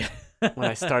 Oh yeah. When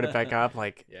I start it back up,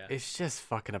 like yeah. It's just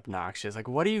fucking obnoxious. Like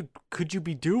could you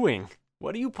be doing?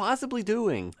 What are you possibly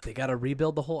doing? They gotta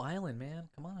rebuild the whole island, man.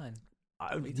 Come on.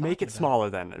 Make it smaller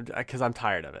then, because I'm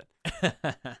tired of it.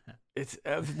 It's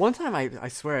one time I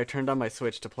swear I turned on my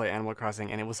Switch to play Animal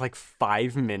Crossing, and it was like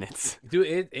 5 minutes.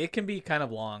 Dude, it can be kind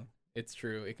of long. It's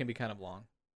true. It can be kind of long.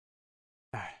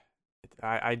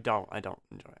 I don't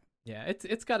enjoy it. Yeah,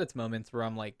 it's got its moments where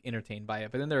I'm like entertained by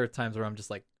it, but then there are times where I'm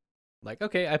just like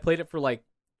okay, I played it for like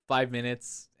 5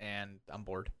 minutes and I'm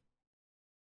bored.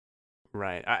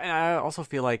 Right. I also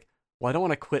feel like, well, I don't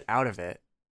want to quit out of it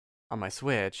on my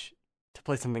Switch to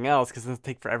play something else because it'll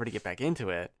take forever to get back into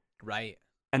it. Right.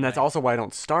 And that's also why I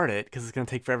don't start it, because it's going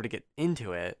to take forever to get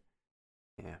into it.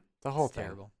 Yeah. The whole thing.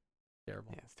 Terrible.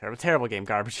 Terrible. Yeah, it's terrible. Terrible game.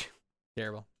 Garbage.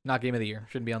 Terrible. Not game of the year.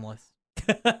 Shouldn't be on the list.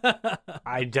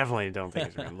 I definitely don't think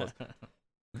it's on the list.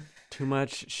 Too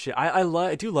much shit.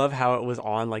 I do love how it was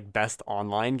on like best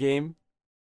online game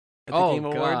at the Game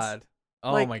Awards. God.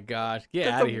 Oh like, my gosh. Get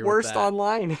out of here. The worst with that.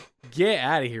 online. Get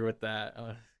out of here with that.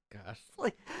 Oh gosh.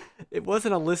 Like, it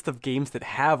wasn't a list of games that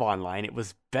have online. It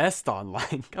was best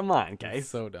online. Come on, guys. That's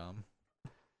so dumb.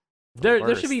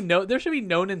 There should be no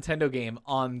Nintendo game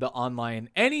on the online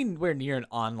anywhere near an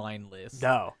online list.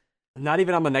 No. Not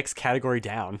even on the next category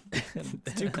down.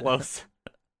 It's too close.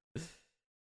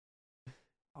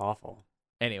 Awful.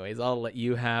 Anyways, I'll let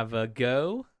you have a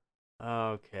go.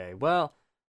 Okay. Well,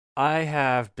 I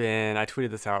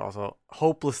tweeted this out also,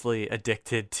 hopelessly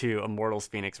addicted to Immortals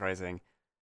Phoenix Rising.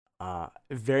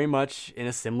 Very much in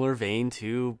a similar vein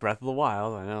to Breath of the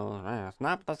Wild. I know it's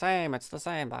not the same, it's the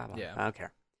same, blah, blah. Yeah. I don't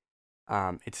care.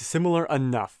 It's similar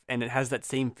enough, and it has that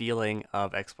same feeling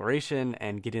of exploration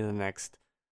and getting the next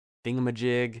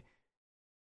thingamajig,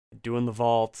 doing the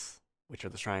vaults, which are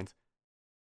the shrines.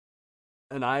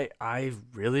 And I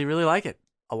really, really like it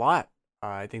a lot.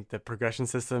 I think the progression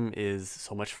system is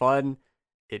so much fun.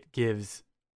 It gives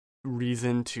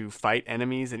reason to fight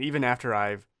enemies, and even after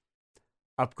I've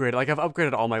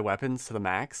upgraded all my weapons to the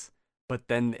max, but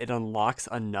then it unlocks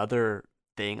another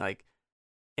thing. Like,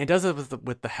 it does it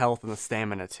with the health and the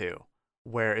stamina too,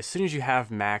 where as soon as you have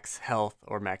max health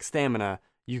or max stamina,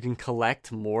 you can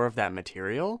collect more of that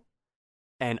material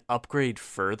and upgrade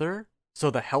further.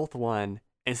 So the health one,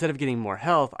 instead of getting more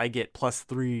health, I get plus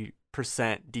 3%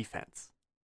 defense.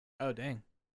 Oh, dang.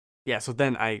 Yeah, so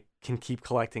then I can keep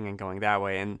collecting and going that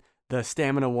way. And the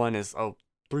stamina one is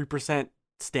 3%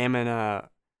 stamina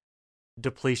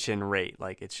depletion rate.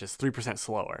 Like, it's just 3%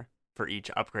 slower for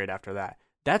each upgrade after that.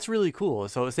 That's really cool.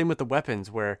 So same with the weapons,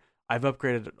 where I've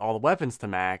upgraded all the weapons to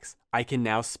max. I can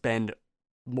now spend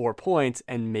more points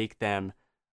and make them,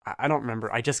 I don't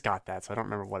remember, I just got that, so I don't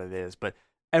remember what it is, but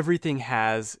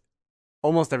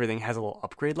almost everything has a little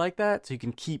upgrade like that, so you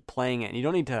can keep playing it, and you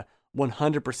don't need to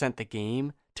 100% the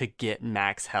game to get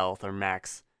max health or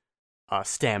max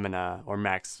stamina or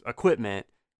max equipment,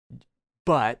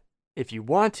 but if you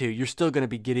want to, you're still going to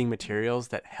be getting materials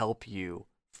that help you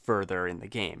further in the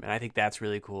game, and I think that's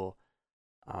really cool.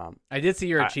 I did see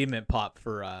your achievement pop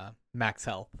for max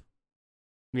health.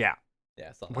 Yeah.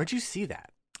 Yeah. Where'd you see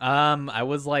that? I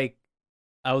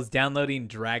was downloading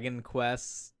Dragon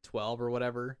Quest 12 or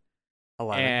whatever.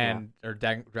 11, yeah. and or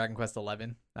Dragon Quest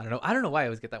 11. I don't know why I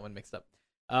always get that one mixed up.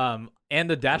 And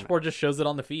the dashboard just shows it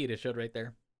on the feed. It showed right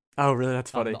there Oh, really?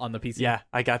 That's funny. on the PC. Yeah,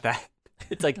 I got that.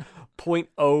 It's like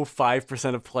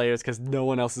 0.05% of players because no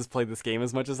one else has played this game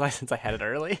as much as I since I had it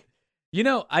early. You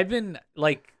know, I've been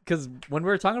like, because when we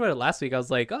were talking about it last week, I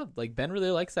was like, oh, like Ben really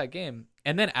likes that game.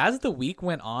 And then as the week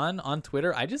went on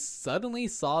Twitter, I just suddenly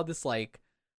saw this like,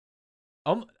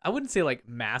 I wouldn't say like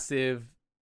massive,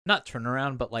 not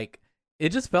turnaround, but like it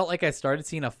just felt like I started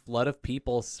seeing a flood of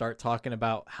people start talking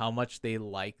about how much they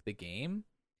like the game.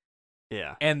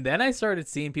 Yeah. And then I started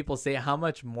seeing people say how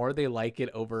much more they like it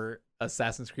over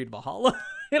Assassin's Creed Valhalla.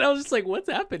 And I was just like, what's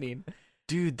happening?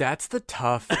 Dude, that's the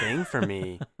tough thing for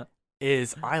me.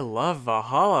 Is I love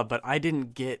Valhalla, but I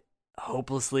didn't get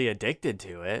hopelessly addicted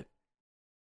to it.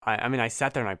 I mean, I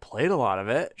sat there and I played a lot of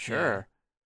it, sure. Yeah.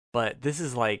 But this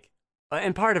is like,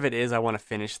 and part of it is I want to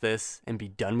finish this and be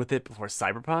done with it before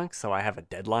Cyberpunk, so I have a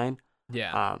deadline.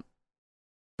 Yeah.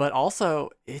 But also,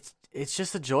 it's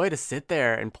just a joy to sit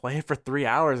there and play it for 3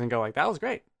 hours and go like, that was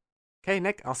great. Okay,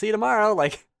 Nick, I'll see you tomorrow.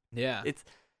 Like, Yeah.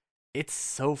 It's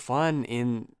so fun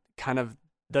in kind of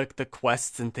the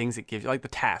quests and things it gives you, like the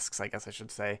tasks, I guess I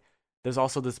should say. There's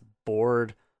also this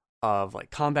board of like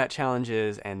combat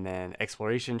challenges and then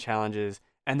exploration challenges,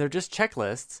 and they're just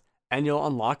checklists, and you'll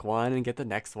unlock one and get the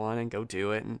next one and go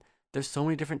do it. And there's so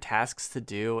many different tasks to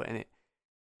do, and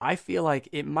I feel like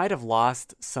it might have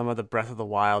lost some of the Breath of the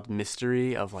Wild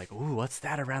mystery of like, ooh, what's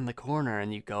that around the corner?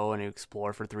 And you go and you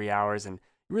explore for 3 hours and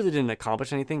you really didn't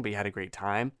accomplish anything, but you had a great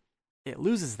time. It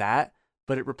loses that,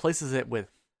 but it replaces it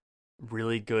with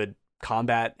really good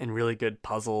combat and really good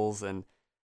puzzles. And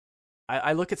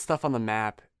I look at stuff on the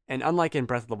map, and unlike in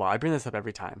Breath of the Wild, I bring this up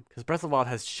every time because Breath of the Wild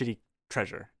has shitty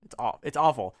treasure. It's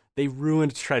awful. They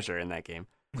ruined treasure in that game.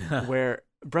 Where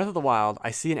Breath of the Wild, I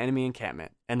see an enemy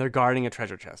encampment and they're guarding a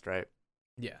treasure chest, right?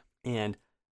 Yeah. And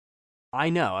I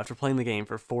know after playing the game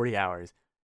for 40 hours,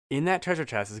 in that treasure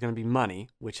chest is going to be money,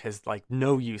 which has like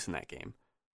no use in that game,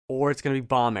 or it's going to be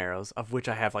bomb arrows, of which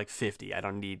I have like 50. I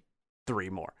don't need 3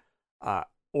 more.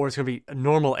 Or it's going to be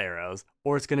normal arrows,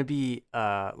 or it's going to be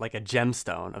like a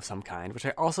gemstone of some kind, which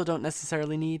I also don't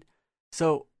necessarily need.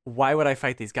 So why would I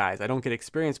fight these guys? I don't get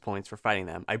experience points for fighting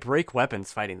them. I break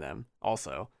weapons fighting them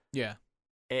also. Yeah.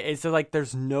 It's like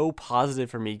there's no positive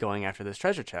for me going after this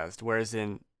treasure chest. Whereas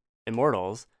in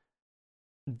Immortals,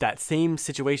 that same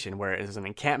situation where it is an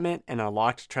encampment and a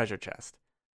locked treasure chest.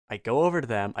 I go over to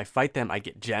them, I fight them, I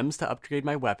get gems to upgrade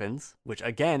my weapons, which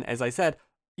again, as I said,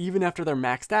 even after they're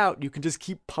maxed out, you can just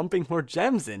keep pumping more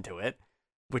gems into it,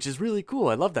 which is really cool.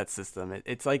 I love that system.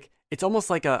 It's almost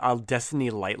like a Destiny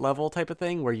light level type of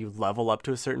thing where you level up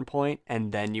to a certain point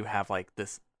and then you have like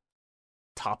this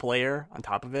top layer on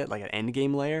top of it, like an end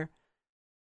game layer.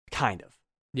 Kind of.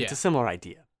 Yeah. It's a similar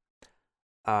idea.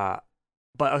 But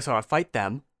so I fight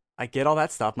them. I get all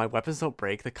that stuff. My weapons don't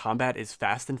break. The combat is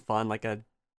fast and fun, like a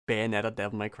Bayonetta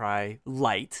Devil May Cry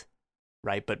light,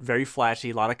 right? But very flashy.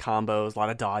 A lot of combos, a lot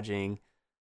of dodging.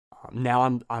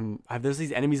 Now there's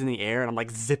these enemies in the air, and I'm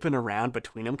like zipping around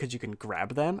between them because you can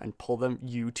grab them and pull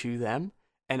you to them.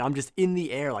 And I'm just in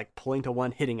the air, like pulling to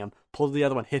one, hitting him, pull to the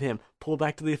other one, hit him, pull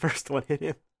back to the first one, hit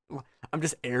him. I'm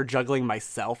just air juggling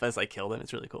myself as I kill them.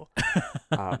 It's really cool.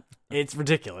 It's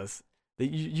ridiculous.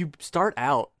 You start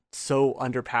out so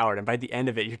underpowered, and by the end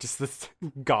of it, you're just this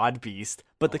god beast.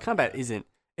 But the combat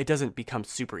it doesn't become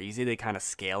super easy. They kind of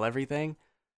scale everything.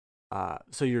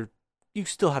 So you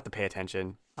still have to pay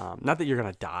attention. Not that you're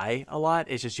gonna die a lot.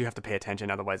 It's just you have to pay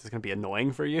attention. Otherwise, it's gonna be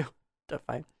annoying for you to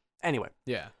fight. Anyway.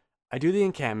 Yeah. I do the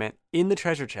encampment. In the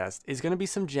treasure chest is gonna be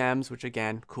some gems, which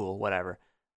again, cool, whatever.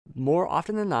 More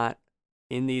often than not,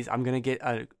 in these, I'm gonna get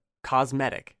a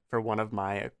cosmetic for one of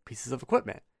my pieces of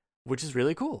equipment, which is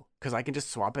really cool because I can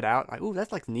just swap it out. Like, ooh,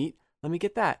 that's like neat. Let me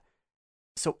get that.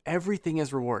 So everything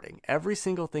is rewarding. Every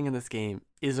single thing in this game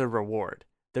is a reward.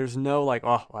 There's no like,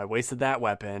 oh, I wasted that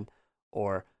weapon,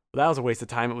 or well, that was a waste of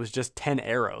time. It was just 10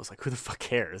 arrows. Like, who the fuck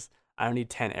cares? I don't need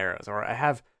 10 arrows. Or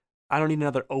I don't need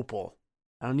another opal.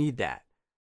 I don't need that.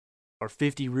 Or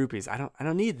 50 rupees. I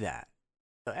don't need that.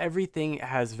 So everything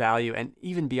has value, and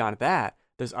even beyond that,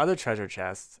 there's other treasure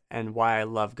chests, and why I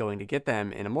love going to get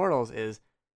them in Immortals is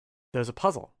there's a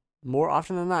puzzle. More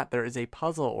often than not, there is a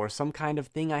puzzle or some kind of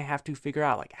thing I have to figure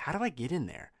out. Like, how do I get in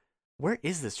there? Where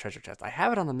is this treasure chest? I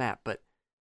have it on the map, but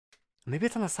maybe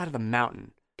it's on the side of the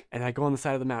mountain. And I go on the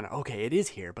side of the mountain. Okay, it is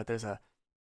here, but there's a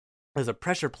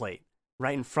pressure plate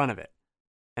right in front of it.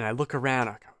 And I look around.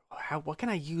 I go, what can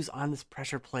I use on this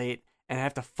pressure plate? And I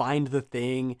have to find the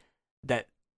thing that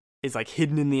is like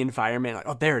hidden in the environment. Like,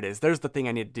 oh, there it is. There's the thing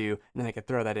I need to do. And then I can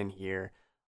throw that in here.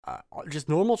 just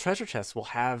normal treasure chests will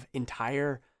have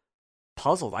entire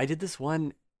puzzles. I did this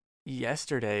one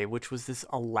yesterday, which was this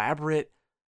elaborate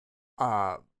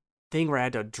uh thing where I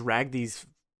had to drag these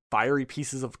fiery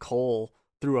pieces of coal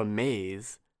through a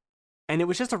maze, and it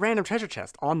was just a random treasure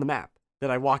chest on the map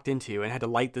that I walked into and had to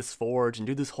light this forge and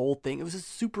do this whole thing. It was a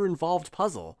super involved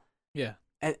puzzle. Yeah.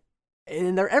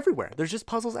 And they're everywhere. There's just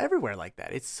puzzles everywhere like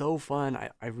that. It's so fun.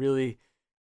 I really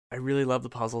love the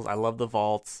puzzles. I love the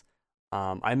vaults.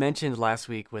 I mentioned last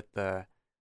week with the,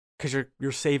 because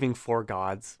you're saving 4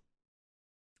 gods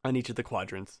on each of the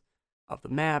quadrants of the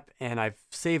map, and I've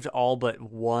saved all but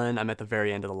one. I'm at the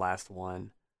very end of the last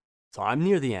one, so I'm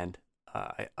near the end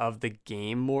of the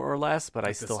game more or less. But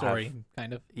I still story, have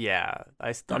kind of. yeah.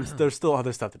 There's still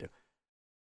other stuff to do.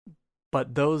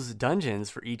 But those dungeons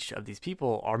for each of these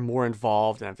people are more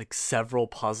involved and have like several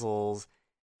puzzles,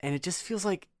 and it just feels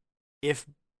like if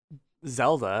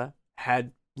Zelda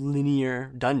had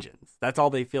linear dungeons. That's all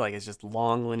they feel like, is just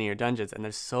long linear dungeons, and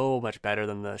they're so much better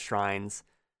than the shrines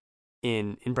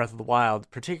in Breath of the Wild,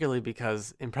 particularly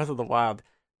because in Breath of the Wild,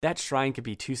 that shrine could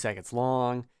be 2 seconds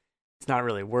long. It's not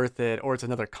really worth it, or it's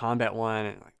another combat one.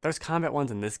 And like, there's combat ones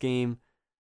in this game,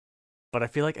 but I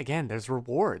feel like again, there's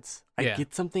rewards. I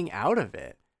get something out of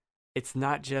it. It's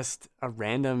not just a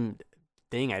random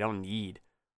thing I don't need.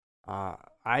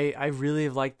 I really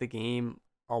have liked the game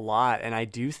a lot, and I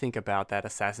do think about that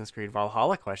Assassin's Creed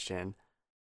Valhalla question,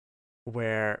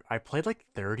 where I played like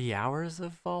 30 hours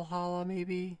of Valhalla,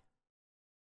 maybe.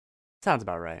 Sounds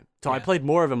about right. So I played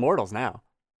more of Immortals now.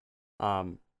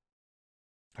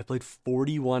 I played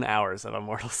 41 hours of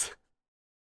Immortals.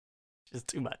 Just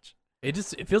too much. It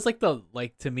feels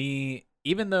like to me,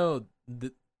 even though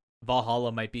the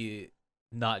Valhalla might be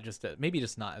not just maybe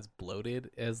just not as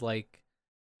bloated as like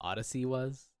Odyssey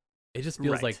was. It just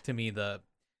feels like to me there's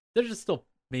just still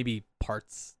maybe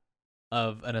parts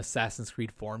of an Assassin's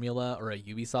Creed formula or a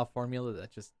Ubisoft formula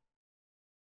that just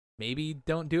maybe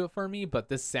don't do it for me, but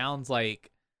this sounds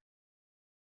like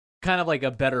kind of like a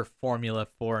better formula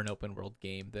for an open world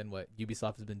game than what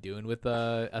Ubisoft has been doing with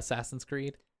Assassin's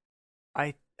Creed.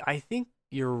 I think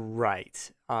you're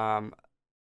right.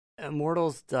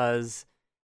 Immortals does,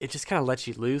 it just kind of lets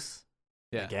you loose.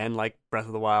 Yeah. Again, like Breath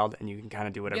of the Wild, and you can kind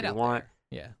of do whatever you want.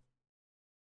 There.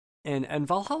 Yeah. And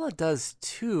Valhalla does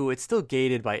too. It's still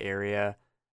gated by area,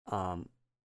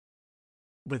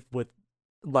 with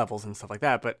levels and stuff like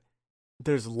that. But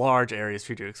there's large areas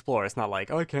for you to explore. It's not like,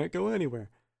 oh, I can't go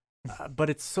anywhere. But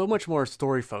it's so much more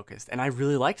story focused, and I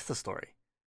really liked the story.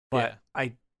 But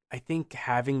I think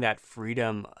having that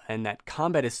freedom and that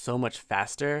combat is so much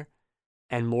faster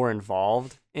and more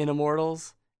involved in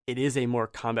Immortals. It is a more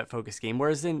combat focused game.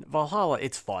 Whereas in Valhalla,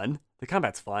 it's fun. The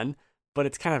combat's fun, but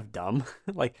it's kind of dumb.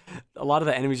 Like a lot of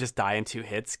the enemies just die in 2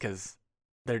 hits because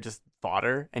they're just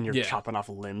fodder, and you're chopping off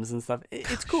limbs and stuff.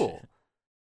 It's cool,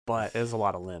 but there's a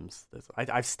lot of limbs.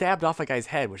 I've stabbed off a guy's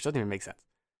head, which doesn't even make sense.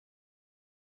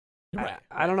 Right.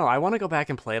 I don't know. I want to go back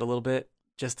and play it a little bit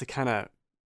just to kind of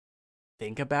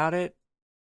think about it.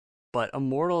 But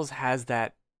Immortals has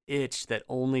that itch that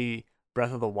only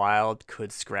Breath of the Wild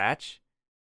could scratch.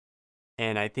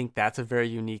 And I think that's a very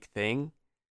unique thing.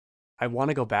 I want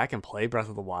to go back and play Breath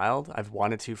of the Wild. I've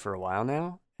wanted to for a while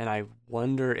now. And I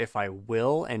wonder if I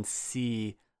will and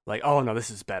see, like, oh, no, this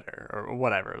is better or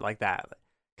whatever, like that.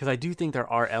 Because I do think there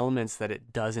are elements that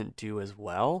it doesn't do as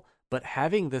well. But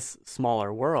having this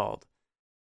smaller world,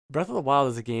 Breath of the Wild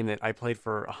is a game that I played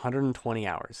for 120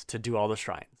 hours to do all the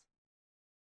shrines.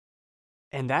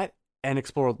 And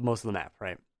explored most of the map,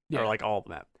 right? Yeah. Or like all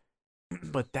the map.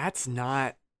 But that's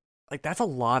not, like, that's a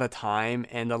lot of time.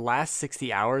 And the last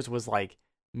 60 hours was like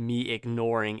me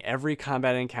ignoring every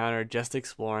combat encounter, just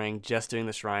exploring, just doing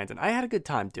the shrines. And I had a good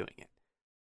time doing it.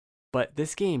 But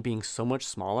this game being so much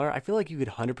smaller, I feel like you could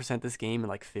 100% this game in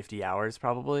like 50 hours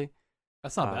probably.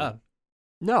 That's not bad.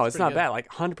 No, it's not good. Bad. Like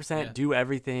 100% do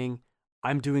everything.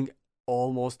 I'm doing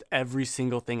almost every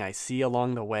single thing I see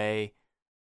along the way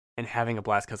and having a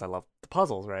blast because I love the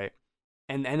puzzles, right?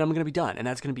 And I'm going to be done. And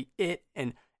that's going to be it.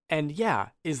 And yeah,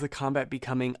 is the combat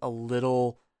becoming a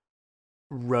little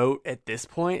rote at this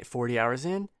point, 40 hours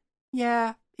in?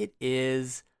 Yeah, it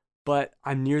is. But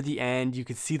I'm near the end. You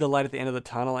can see the light at the end of the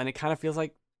tunnel, and it kind of feels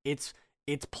like it's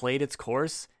played its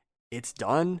course. It's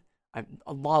done.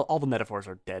 All the metaphors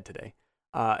are dead today.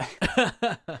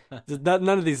 None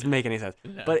of these make any sense.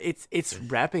 No. But it's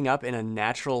wrapping up in a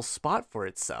natural spot for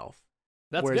itself.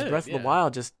 That's whereas good, Breath of the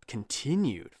Wild just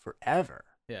continued forever.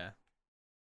 Yeah.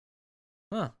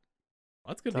 Huh.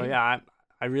 That's good. So yeah,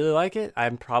 I really like it.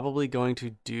 I'm probably going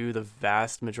to do the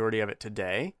vast majority of it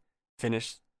today.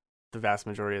 Finish the vast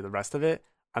majority of the rest of it.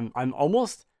 I'm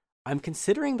almost I'm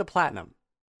considering the platinum.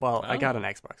 Well, I got Oh. an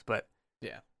Xbox, but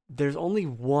Yeah. there's only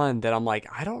one that I'm like,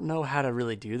 I don't know how to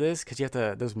really do this because you have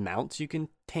to those mounts you can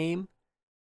tame,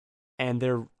 and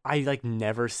I like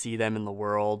never see them in the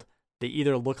world. They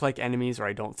either look like enemies or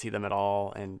I don't see them at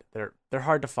all, and they're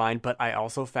hard to find. But I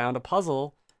also found a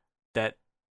puzzle that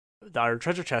our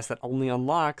treasure chest that only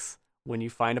unlocks when you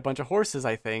find a bunch of horses.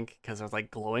 I think because there's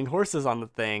like glowing horses on the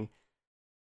thing,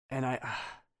 and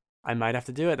I might have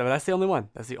to do it. But that's the only one.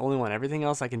 That's the only one. Everything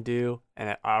else I can do, and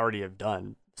I already have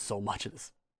done so much of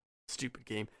this stupid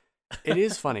game. It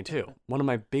is funny too. One of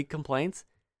my big complaints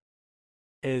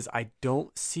is I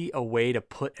don't see a way to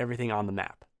put everything on the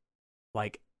map.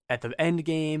 Like at the end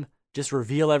game, just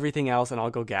reveal everything else and I'll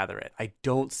go gather it. I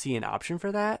don't see an option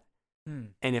for that.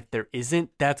 And if there isn't,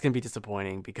 that's going to be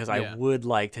disappointing because I would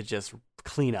like to just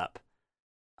clean up.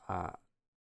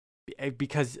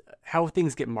 Because how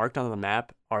things get marked on the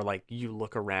map are like you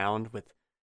look around with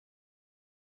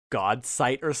God's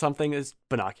sight or something as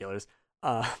binoculars,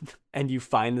 and you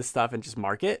find the stuff and just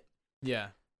mark it. Yeah.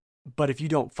 But if you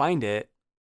don't find it,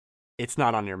 it's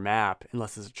not on your map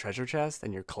unless it's a treasure chest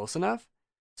and you're close enough.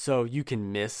 So you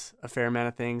can miss a fair amount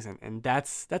of things, and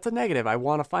that's a negative. I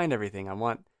want to find everything. I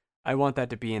want that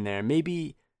to be in there.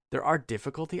 Maybe there are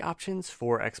difficulty options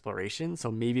for exploration, so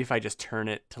maybe if I just turn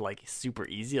it to like super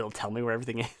easy, it'll tell me where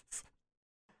everything is.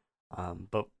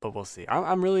 But we'll see.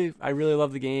 I really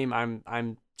love the game.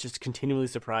 I'm just continually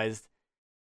surprised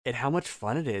at how much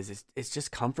fun it is. It's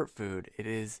just comfort food. It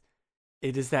is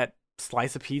that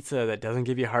slice of pizza that doesn't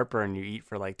give you heartburn you eat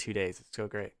for like 2 days. It's so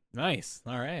great. Nice.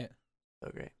 All right. So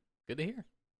great. Good to hear.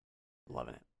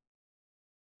 Loving it.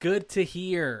 Good to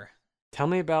hear. Tell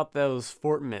me about those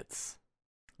Fortnits.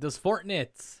 Those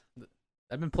Fortnits.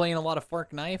 I've been playing a lot of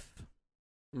Fork Knife.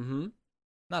 Mm-hmm.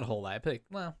 Not a whole lot. I played,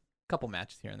 well, a couple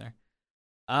matches here and there.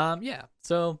 Yeah.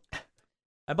 So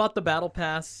I bought the Battle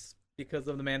Pass because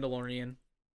of the Mandalorian,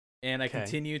 and I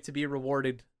continue to be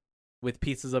rewarded with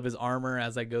pieces of his armor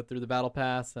as I go through the Battle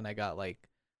Pass, and I got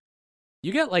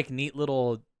you get like neat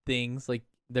little things. Like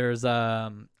there's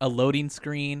a loading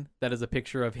screen that is a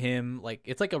picture of him. Like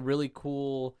it's like a really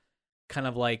cool kind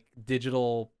of like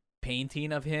digital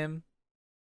painting of him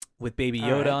with Baby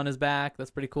Yoda on his back.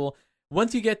 That's pretty cool.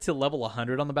 Once you get to level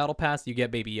 100 on the Battle Pass, you get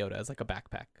Baby Yoda as like a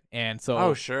backpack. And so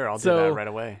oh sure, I'll do that right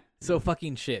away. So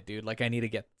fucking shit, dude. Like I need to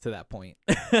get to that point.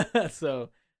 So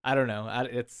I don't know.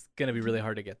 It's gonna be really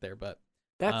hard to get there, but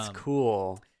that's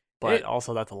cool. But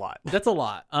also that's a lot. That's a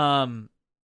lot.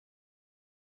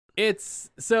 It's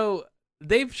so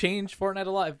they've changed Fortnite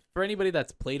a lot. For anybody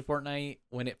that's played Fortnite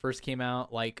when it first came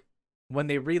out, like when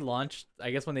they relaunched,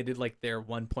 I guess when they did like their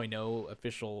 1.0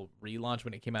 official relaunch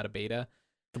when it came out of beta.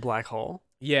 The black hole?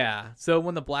 Yeah. So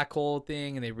when the black hole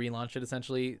thing and they relaunched it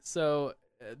essentially. So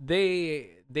they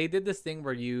did this thing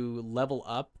where you level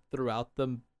up throughout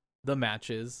the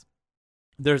matches.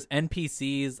 There's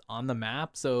NPCs on the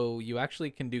map, so you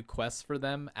actually can do quests for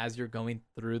them as you're going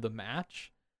through the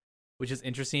match, which is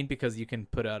interesting because you can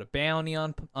put out a bounty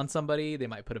on somebody. They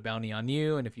might put a bounty on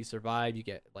you, and if you survive, you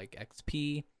get like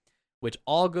XP, which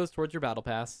all goes towards your battle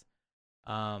pass.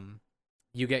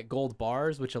 You get gold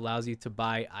bars, which allows you to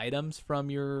buy items from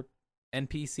your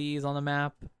NPCs on the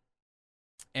map.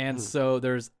 And so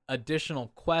there's additional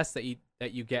quests that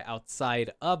you get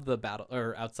outside of the battle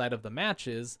or outside of the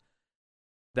matches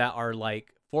that are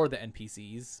like for the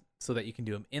NPCs so that you can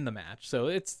do them in the match. So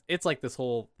it's like this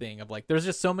whole thing of like there's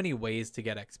just so many ways to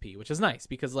get XP, which is nice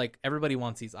because like everybody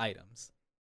wants these items.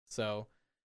 So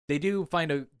they do find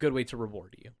a good way to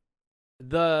reward you.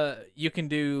 You can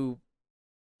do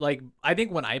like I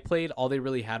think when I played all they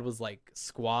really had was like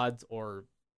squads or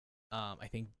I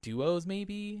think duos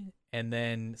maybe and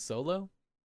then solo.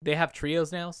 They have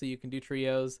trios now, so you can do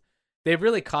trios. They've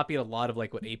really copied a lot of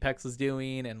like what Apex is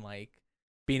doing and like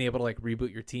being able to like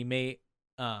reboot your teammate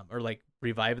or like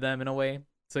revive them in a way.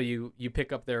 So you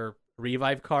pick up their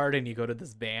revive card and you go to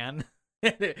this van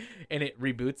and it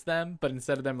reboots them, but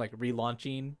instead of them like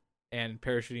relaunching and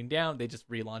parachuting down, they just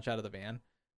relaunch out of the van.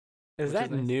 Is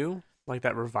that nice. New? Like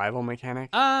that revival mechanic?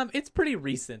 It's pretty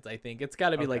recent, I think. It's got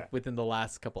to be like within the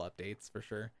last couple updates for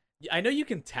sure. I know you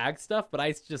can tag stuff, but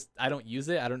I don't use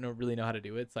it. I don't really know how to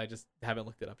do it, so I just haven't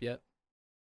looked it up yet.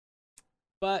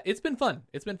 But it's been fun.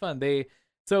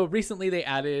 So recently they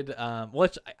added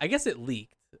which I guess it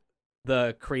leaked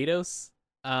the Kratos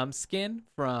skin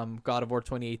from God of War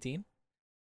 2018.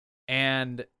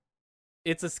 And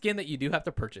it's a skin that you do have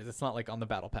to purchase. It's not like on the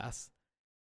battle pass.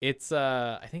 It's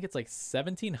I think it's like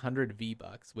 1,700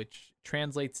 V-Bucks, which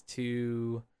translates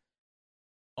to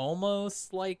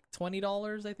almost like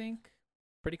 $20, I think.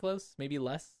 Pretty close, maybe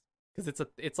less. because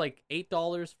it's like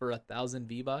 $8 for 1,000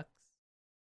 V-Bucks.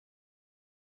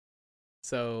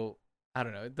 So I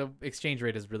don't know. The exchange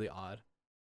rate is really odd.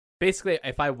 Basically,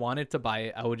 if I wanted to buy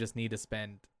it, I would just need to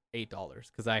spend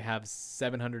 $8 because I have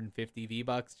 750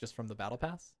 V-Bucks just from the battle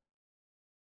pass.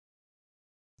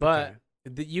 But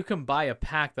you can buy a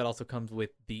pack that also comes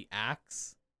with the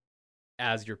axe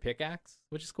as your pickaxe,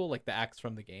 which is cool, like the axe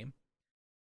from the game.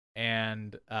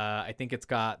 And I think it's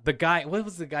got the guy. What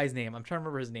was the guy's name? I'm trying to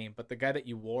remember his name, but the guy that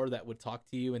you wore that would talk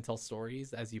to you and tell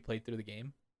stories as you played through the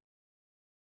game.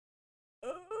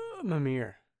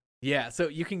 Mimir. Yeah, so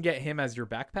you can get him as your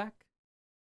backpack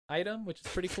item, which is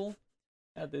pretty cool.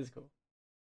 That is cool.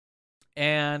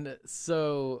 And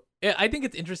so I think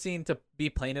it's interesting to be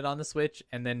playing it on the Switch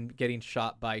and then getting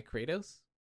shot by Kratos,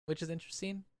 which is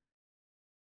interesting.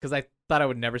 Because I thought I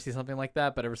would never see something like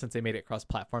that, but ever since they made it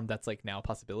cross-platform, that's like now a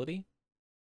possibility.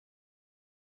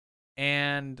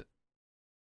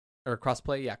 Or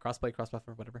crossplay, yeah,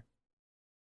 cross-platform, whatever.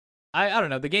 I don't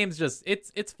know. The game's just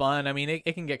it's fun. I mean,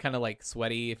 it can get kind of like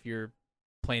sweaty if you're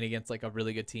playing against like a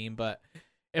really good team, but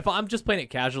if I'm just playing it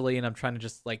casually and I'm trying to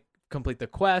just like complete the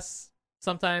quests,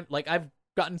 sometimes like I've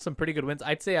gotten some pretty good wins.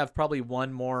 I'd say I've probably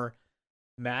won more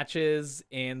matches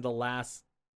in the last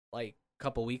like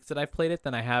couple weeks that I've played it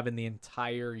than I have in the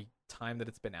entire time that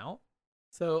it's been out.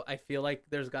 So I feel like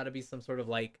there's got to be some sort of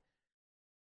like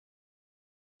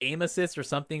aim assist or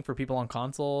something for people on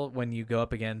console when you go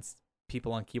up against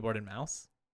people on keyboard and mouse.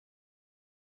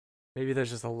 Maybe there's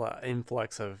just a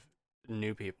influx of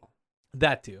new people.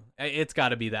 That too. It's got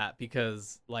to be that,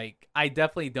 because like I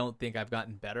definitely don't think I've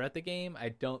gotten better at the game. I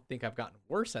don't think I've gotten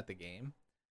worse at the game.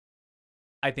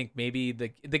 I think maybe the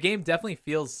game definitely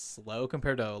feels slow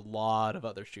compared to a lot of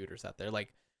other shooters out there.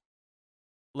 Like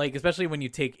especially when you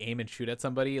take aim and shoot at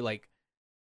somebody, like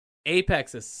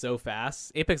Apex is so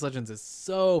fast. Apex Legends is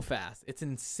so fast. It's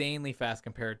insanely fast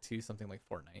compared to something like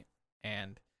Fortnite.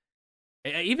 And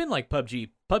even like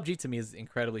PUBG to me is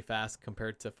incredibly fast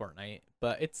compared to Fortnite.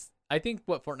 But I think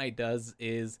what Fortnite does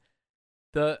is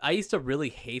I used to really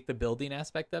hate the building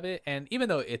aspect of it. And even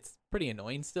though it's pretty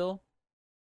annoying still,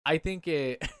 I think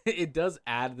it does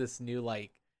add this new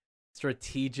like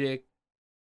strategic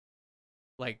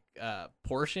like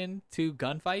portion to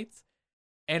gunfights.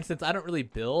 And since I don't really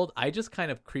build, I just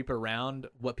kind of creep around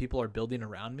what people are building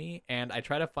around me, and I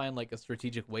try to find like a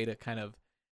strategic way to kind of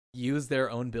use their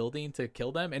own building to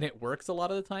kill them, and it works a lot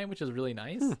of the time, which is really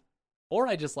nice. Or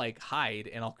I just like hide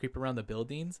and I'll creep around the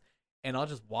buildings and I'll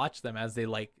just watch them as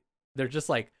they're just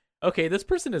like, okay, this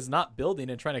person is not building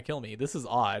and trying to kill me. This is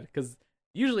odd, because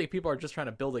usually people are just trying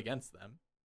to build against them.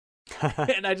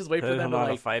 And I just wait for them to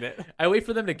like fight it. I wait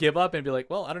for them to give up and be like,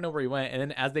 well, I don't know where he went. And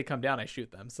then as they come down, I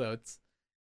shoot them. So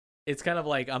it's kind of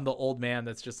like I'm the old man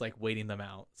that's just like waiting them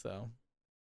out. So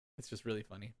it's just really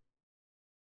funny.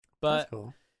 But that's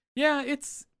cool. Yeah,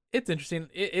 it's interesting.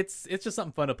 It's just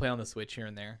something fun to play on the Switch here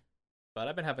and there. But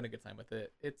I've been having a good time with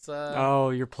it. It's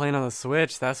Oh, you're playing on the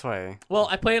Switch, that's why. Well,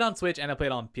 I play it on Switch and I play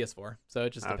it on PS4, so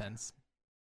it just depends.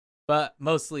 But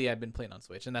mostly I've been playing on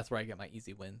Switch, and that's where I get my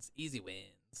easy wins. Easy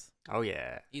wins. Oh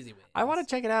yeah. Easy wins. I want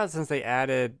to check it out since they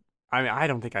added. I mean, I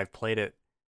don't think I've played it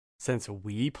since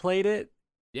we played it.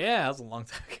 Yeah, that was a long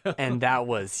time ago. And that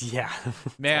was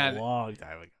man, a long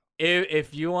time ago.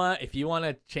 If you want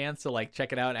a chance to like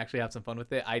check it out and actually have some fun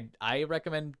with it, I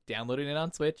recommend downloading it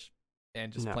on Switch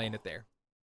and just playing it there.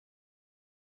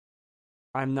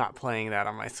 I'm not playing that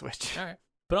on my Switch. All right,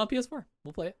 put it on PS4.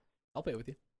 We'll play it. I'll play it with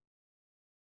you.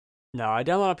 No, I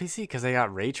download on PC because they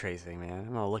got ray tracing, man. I'm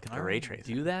gonna look at the ray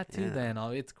tracing. Do that too, then.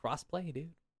 It's cross-play,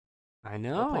 dude. I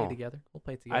know. We'll play it together.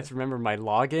 I have to remember my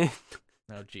login.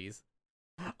 Oh, jeez.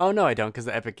 Oh no, I don't, because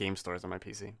the Epic Game Store is on my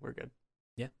PC. We're good.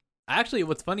 Yeah. Actually,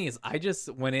 what's funny is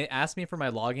when it asks me for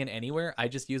my login anywhere, I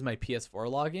just use my PS4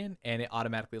 login, and it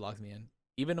automatically logs me in,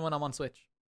 even when I'm on Switch.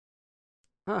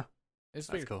 Huh. It's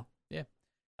That's weird. cool. Yeah.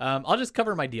 I'll just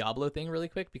cover my Diablo thing really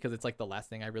quick because it's like the last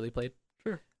thing I really played.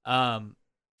 Sure.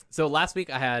 So last week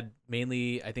I had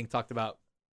mainly, I think, talked about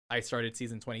I started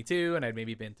season 22 and I'd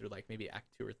maybe been through like maybe act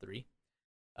 2 or 3.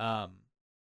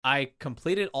 I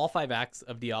completed all 5 acts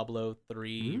of Diablo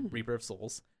 3 Reaper of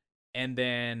Souls. And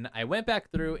then I went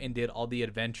back through and did all the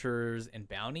adventures and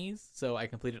bounties. So I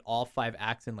completed all 5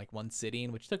 acts in like one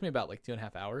sitting, which took me about like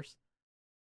 2.5 hours.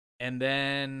 And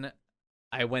then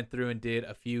I went through and did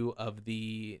a few of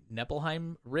the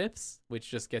Nibelheim rifts, which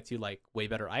just gets you like way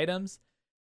better items.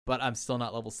 But I'm still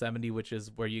not level 70, which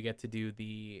is where you get to do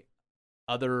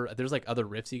there's like other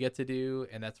rifts you get to do,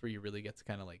 and that's where you really get to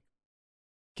kind of like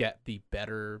get the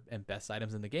better and best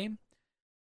items in the game.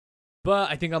 But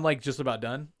I think I'm like just about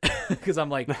done because I'm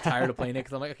like tired of playing it,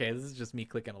 because I'm like, okay, this is just me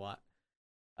clicking a lot.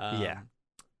 Yeah.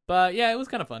 But yeah, it was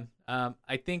kind of fun.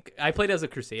 I think I played as a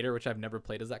Crusader, which I've never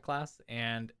played as that class,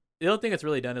 and the only thing it's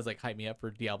really done is like hype me up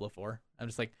for Diablo 4. I'm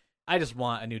just like, I just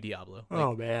want a new Diablo. Like,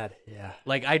 Oh man, yeah.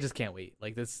 like I just can't wait.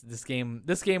 Like this game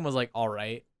was like all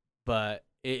right, but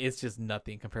it's just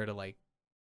nothing compared to like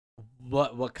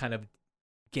what kind of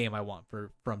game I want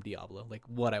from Diablo. Like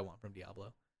what I want from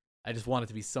Diablo. I just want it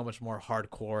to be so much more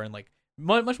hardcore and like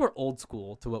much more old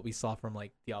school to what we saw from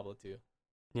like Diablo 2.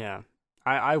 Yeah.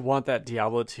 I want that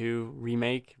Diablo 2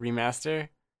 remake, remaster.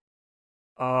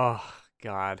 Oh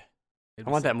god. It'd I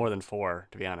be want so that more cool. than 4,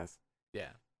 to be honest. Yeah.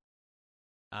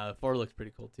 4 looks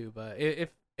pretty cool too, but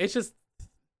if it's just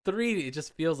 3, it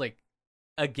just feels like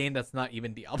a game that's not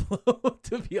even Diablo.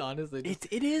 To be honest,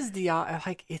 It is Diablo,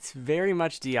 like it's very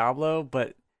much Diablo,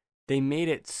 but they made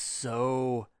it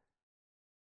so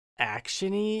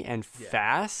actiony and Yeah.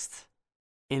 fast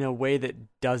in a way that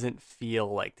doesn't feel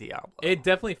like Diablo. it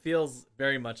definitely feels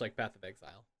very much like Path of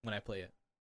Exile when I play it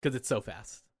because it's so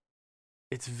fast.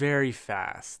 It's very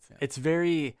fast. Yeah. It's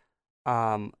very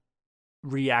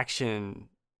reaction,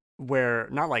 where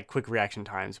not like quick reaction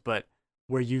times, but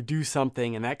where you do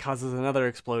something and that causes another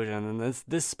explosion and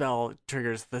this spell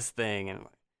triggers this thing, and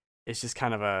it's just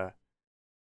kind of a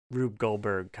Rube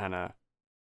Goldberg kind of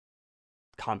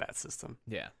combat system.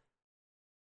 Yeah,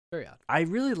 very odd. I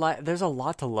really like. There's a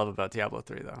lot to love about Diablo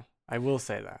 3 though. I will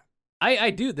say that.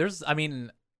 I do. I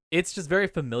mean, it's just very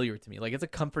familiar to me. Like it's a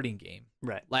comforting game.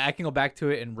 Right. Like I can go back to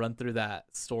it and run through that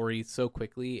story so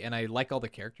quickly, and I like all the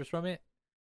characters from it.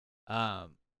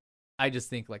 I just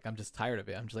think like I'm just tired of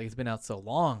it. I'm just like it's been out so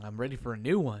long. I'm ready for a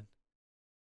new one.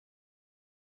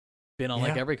 Been on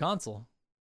like Yeah. every console.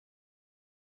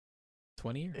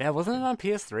 20 years. Yeah, wasn't it on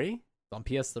PS3? It's on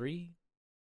PS3,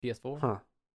 PS4. Huh.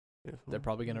 They're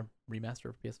probably gonna remaster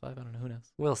for PS5. I don't know. Who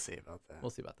knows? We'll see about that. We'll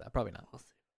see about that. Probably not. We'll see.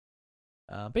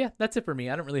 But yeah, that's it for me.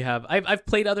 I don't really have. I've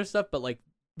played other stuff, but like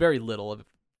very little of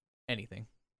anything.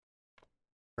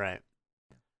 Right.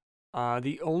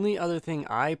 The only other thing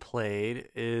I played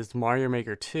is Mario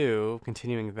Maker 2,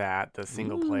 continuing that, the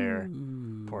single player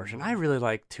portion. I really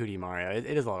like 2D Mario. It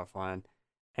is a lot of fun.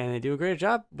 And they do a great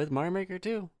job with Mario Maker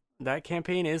 2. That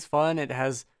campaign is fun. It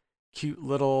has cute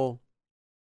little,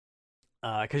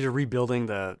 because you're rebuilding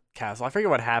the castle. I forget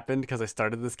what happened because I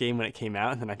started this game when it came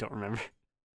out and then I don't remember.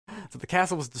 So the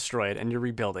castle was destroyed and you're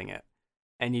rebuilding it.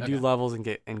 And you do Okay. levels and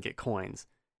get coins.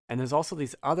 And there's also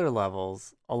these other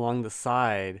levels along the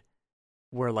side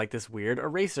where like this weird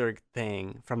eraser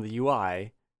thing from the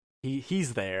UI,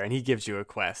 he's there and he gives you a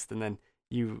quest, and then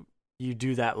you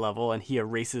do that level and he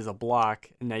erases a block,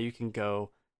 and now you can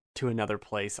go to another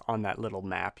place on that little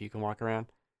map you can walk around.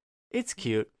 It's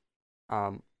cute.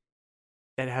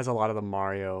 It has a lot of the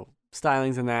Mario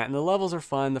stylings in that, and the levels are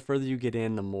fun. The further you get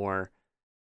in, the more,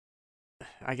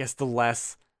 I guess, the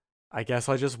less, I guess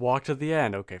I just walk to the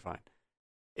end. Okay, fine.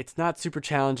 It's not super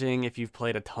challenging if you've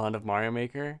played a ton of Mario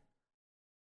Maker.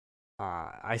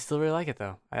 I still really like it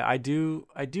though. I do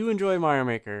enjoy Mario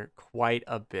Maker quite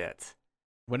a bit.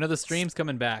 When are the streams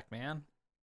coming back, man?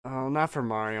 Oh, not for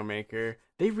Mario Maker.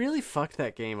 They really fucked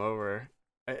that game over.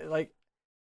 Like,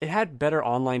 it had better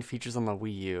online features on the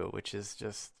Wii U, which is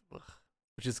just, ugh.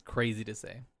 Which is crazy to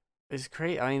say. It's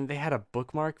great. I mean, they had a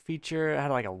bookmark feature. It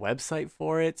had like a website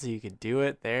for it, so you could do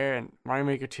it there. And Mario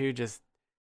Maker 2 just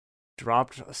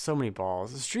dropped so many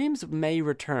balls. The streams may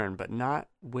return, but not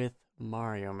with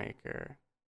Mario Maker.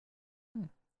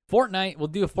 Fortnite. We'll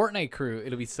do a Fortnite crew.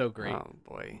 It'll be so great. Oh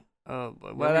boy. Oh boy.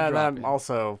 When Well, we that drop it.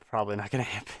 also probably not gonna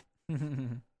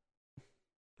happen.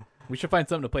 We should find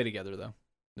something to play together though.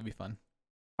 It'd be fun.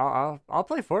 I'll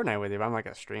play Fortnite with you, but I'm not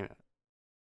gonna stream it.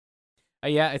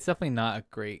 Yeah, it's definitely not a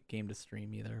great game to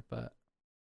stream either, but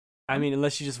I mean,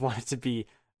 unless you just want it to be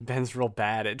Ben's real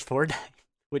bad at Fortnite,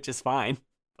 which is fine.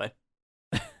 But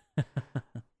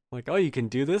like, oh, you can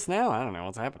do this now? I don't know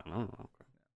what's happening. I don't know.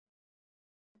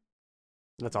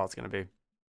 That's all it's gonna be.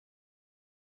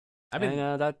 I mean,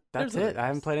 that's there's it. other I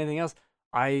haven't games. played anything else.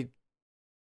 I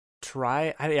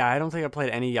don't think I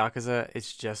played any Yakuza.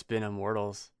 It's just been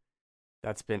Immortals.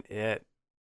 That's been it.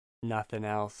 Nothing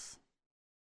else.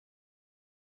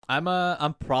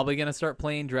 I'm probably gonna start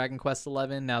playing Dragon Quest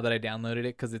 11 now that I downloaded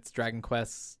it because it's Dragon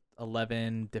Quest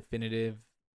 11 Definitive.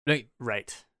 Wait,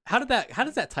 Right. how does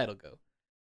that title go?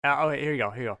 Oh, wait, here you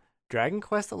go. Dragon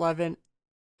Quest 11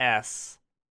 S.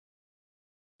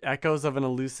 Echoes of an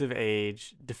Elusive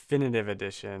Age Definitive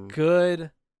Edition. Good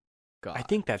God. I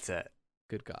think that's it.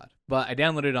 Good God. But I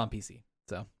downloaded it on PC,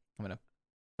 so I'm gonna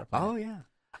start playing Oh it. yeah.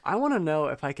 I want to know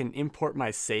if I can import my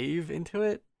save into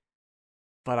it,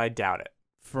 but I doubt it.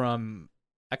 From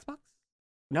Xbox.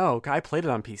 No, I played it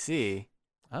on PC,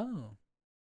 Oh,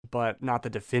 but not the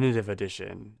definitive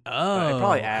edition. Oh, But it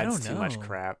probably I adds don't too much know.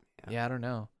 crap. Yeah, I don't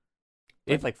know.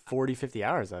 It's like 40, 50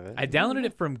 hours of it. I downloaded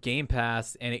it from Game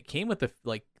Pass, and it came with the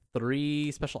like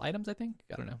 3 special items, I think.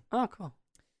 I don't know. Oh, cool.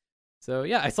 So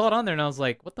yeah, I saw it on there, and I was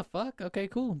like, "What the fuck? Okay,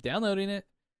 cool. Downloading it."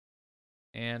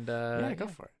 And Yeah, go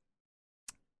for it.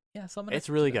 yeah, so I'm gonna It's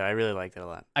really good. I really liked it a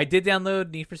lot. I did download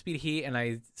Need for Speed Heat, and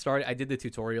I did the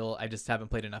tutorial. I just haven't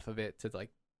played enough of it to like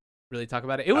really talk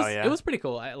about it. It was yeah? it was pretty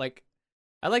cool. I like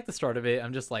the start of it.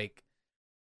 I'm just like,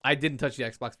 I didn't touch the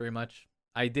Xbox very much.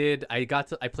 I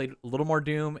played a little more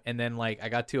Doom, and then like I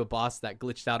got to a boss that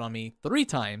glitched out on me 3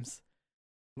 times.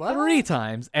 What? 3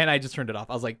 times, and I just turned it off.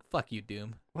 I was like, "Fuck you,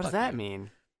 Doom." What does Fuck that you.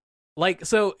 mean? Like,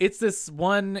 so it's this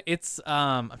one. It's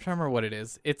I'm trying to remember what it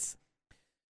is. It's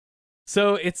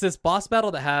this boss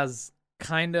battle that has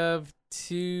kind of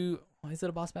 2. Why is it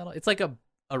a boss battle? It's like a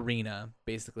arena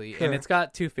basically, Sure. and it's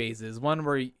got 2 phases. One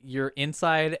where you're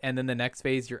inside, and then the next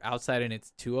phase you're outside, and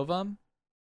it's 2 of them.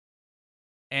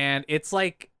 And it's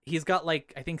like he's got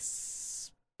like, I think,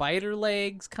 spider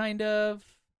legs, kind of.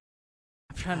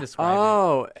 I'm trying to describe it.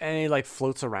 Oh, and he like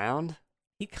floats around.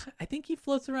 I think he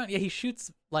floats around. Yeah, he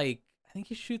shoots I think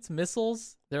he shoots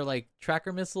missiles. They're like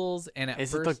tracker missiles, and at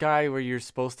Is first, it the guy where you're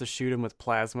supposed to shoot him with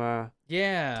plasma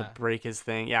yeah, to break his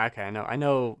thing? Yeah, okay, I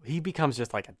know. He becomes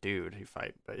just like a dude who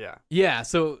fight, but yeah. yeah.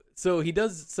 So he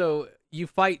does. So you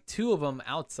fight 2 of them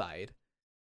outside,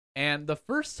 and the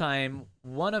first time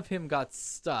one of him got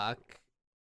stuck,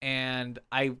 and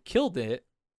I killed it,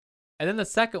 and then the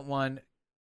second one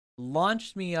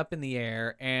launched me up in the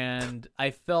air, and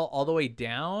I fell all the way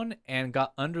down and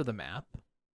got under the map.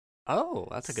 Oh,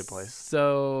 that's a good place.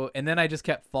 So, and then I just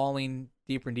kept falling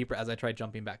deeper and deeper as I tried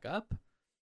jumping back up.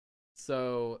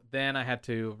 So then I had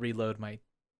to reload my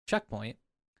checkpoint.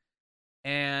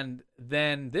 And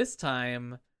then this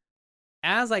time,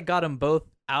 as I got them both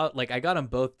out, like I got them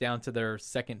both down to their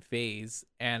second phase,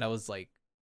 and I was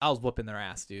whooping their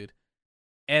ass, dude.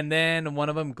 And then one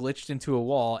of them glitched into a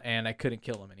wall, and I couldn't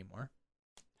kill him anymore.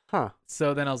 Huh.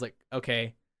 So then I was like,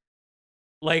 okay.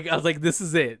 Like, I was like, this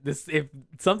is it. If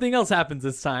something else happens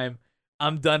this time,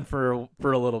 I'm done for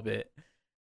a little bit.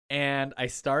 And I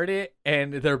start it,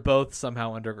 and they're both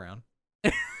somehow underground.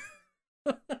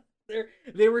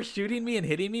 They were shooting me and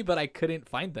hitting me, but I couldn't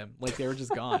find them. Like, they were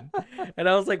just gone. And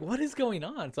I was like, what is going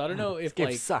on? So I don't know if, This game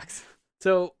like, sucks.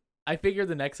 so I figured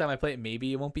the next time I play it,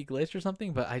 maybe it won't be glitched or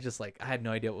something, but I just, like, I had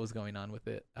no idea what was going on with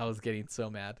it. I was getting so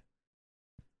mad.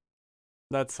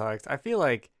 That sucks. I feel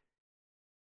like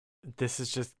this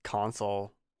is just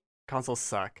console. Consoles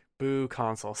suck. Boo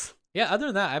consoles. Yeah, other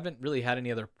than that, I haven't really had any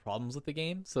other problems with the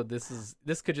game. So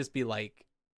this could just be like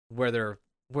where they're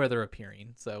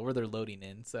appearing, so where they're loading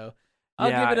in. So I'll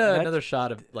Yeah, give it that- another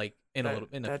shot of like in a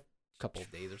that couple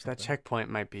of days or That something. checkpoint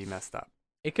might be messed up.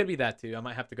 It could be that too. I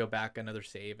might have to go back another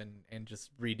save and just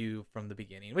redo from the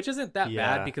beginning, which isn't that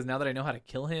Yeah. bad because now that I know how to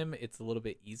kill him, it's a little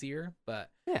bit easier.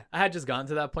 But Yeah. I had just gotten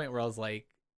to that point where I was like,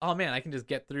 oh man, I can just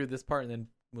get through this part and then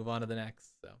move on to the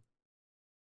next. So,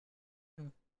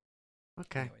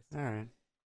 Okay. Anyways. All right.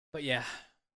 but yeah,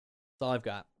 that's all I've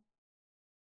got.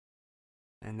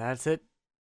 And that's it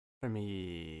for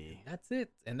me. That's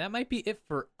it. And that might be it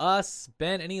for us.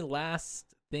 Ben, any last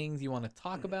things you want to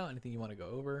talk about? Anything you want to go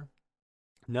over?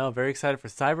 No, very excited for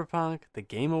Cyberpunk, the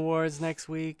Game Awards next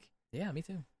week Yeah, me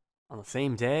too. on the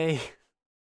same day.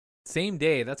 Same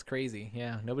day. That's crazy.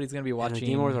 Yeah, nobody's going to be And watching the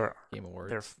Game Awards are Game Awards.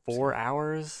 they're 4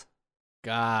 hours.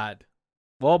 God.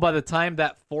 Well, by the time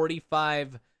that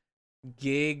 45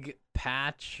 gig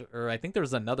patch, or I think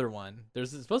there's another one,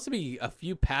 there's supposed to be a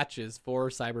few patches for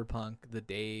Cyberpunk the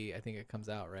day I think it comes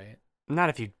out, right? Not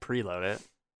if you preload it.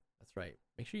 That's right.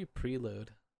 Make sure you preload.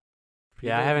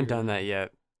 Yeah, I Preload haven't your- done that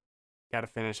yet. Got to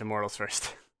finish Immortals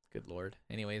first. Good Lord.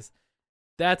 Anyways,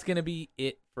 that's going to be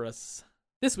it for us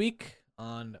this week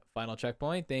on Final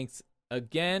Checkpoint. Thanks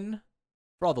again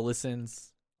for all the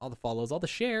listens, all the follows, all the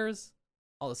shares,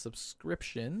 all the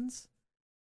subscriptions.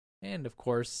 And of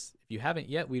course, if you haven't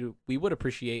yet, we would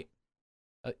appreciate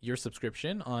your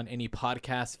subscription on any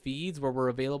podcast feeds where we're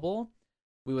available.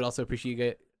 We would also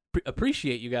appreciate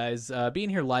you guys being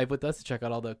here live with us to check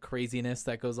out all the craziness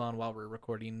that goes on while we're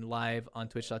recording live on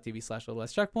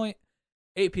twitch.tv/Checkpoint,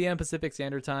 8 p.m. Pacific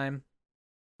Standard Time,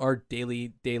 or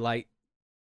daily daylight,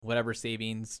 whatever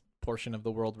savings portion of the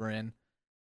world we're in.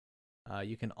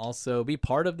 You can also be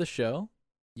part of the show.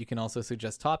 You can also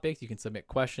suggest topics. You can submit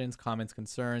questions, comments,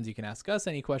 concerns. You can ask us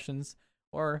any questions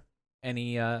or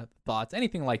any thoughts,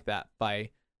 anything like that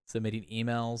by submitting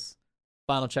emails.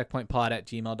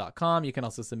 FinalCheckpointPod@gmail.com. You can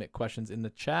also submit questions in the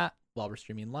chat while we're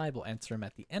streaming live. We'll answer them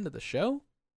at the end of the show.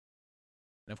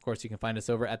 And of course, you can find us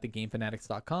over at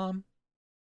thegamefanatics.com.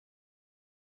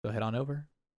 So head on over.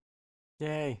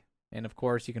 Yay. And of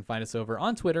course, you can find us over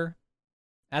on Twitter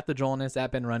at the Joelness,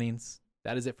 at Ben Runnings.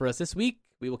 That is it for us this week.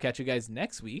 We will catch you guys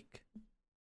next week.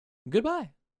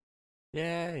 Goodbye.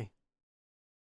 Yay.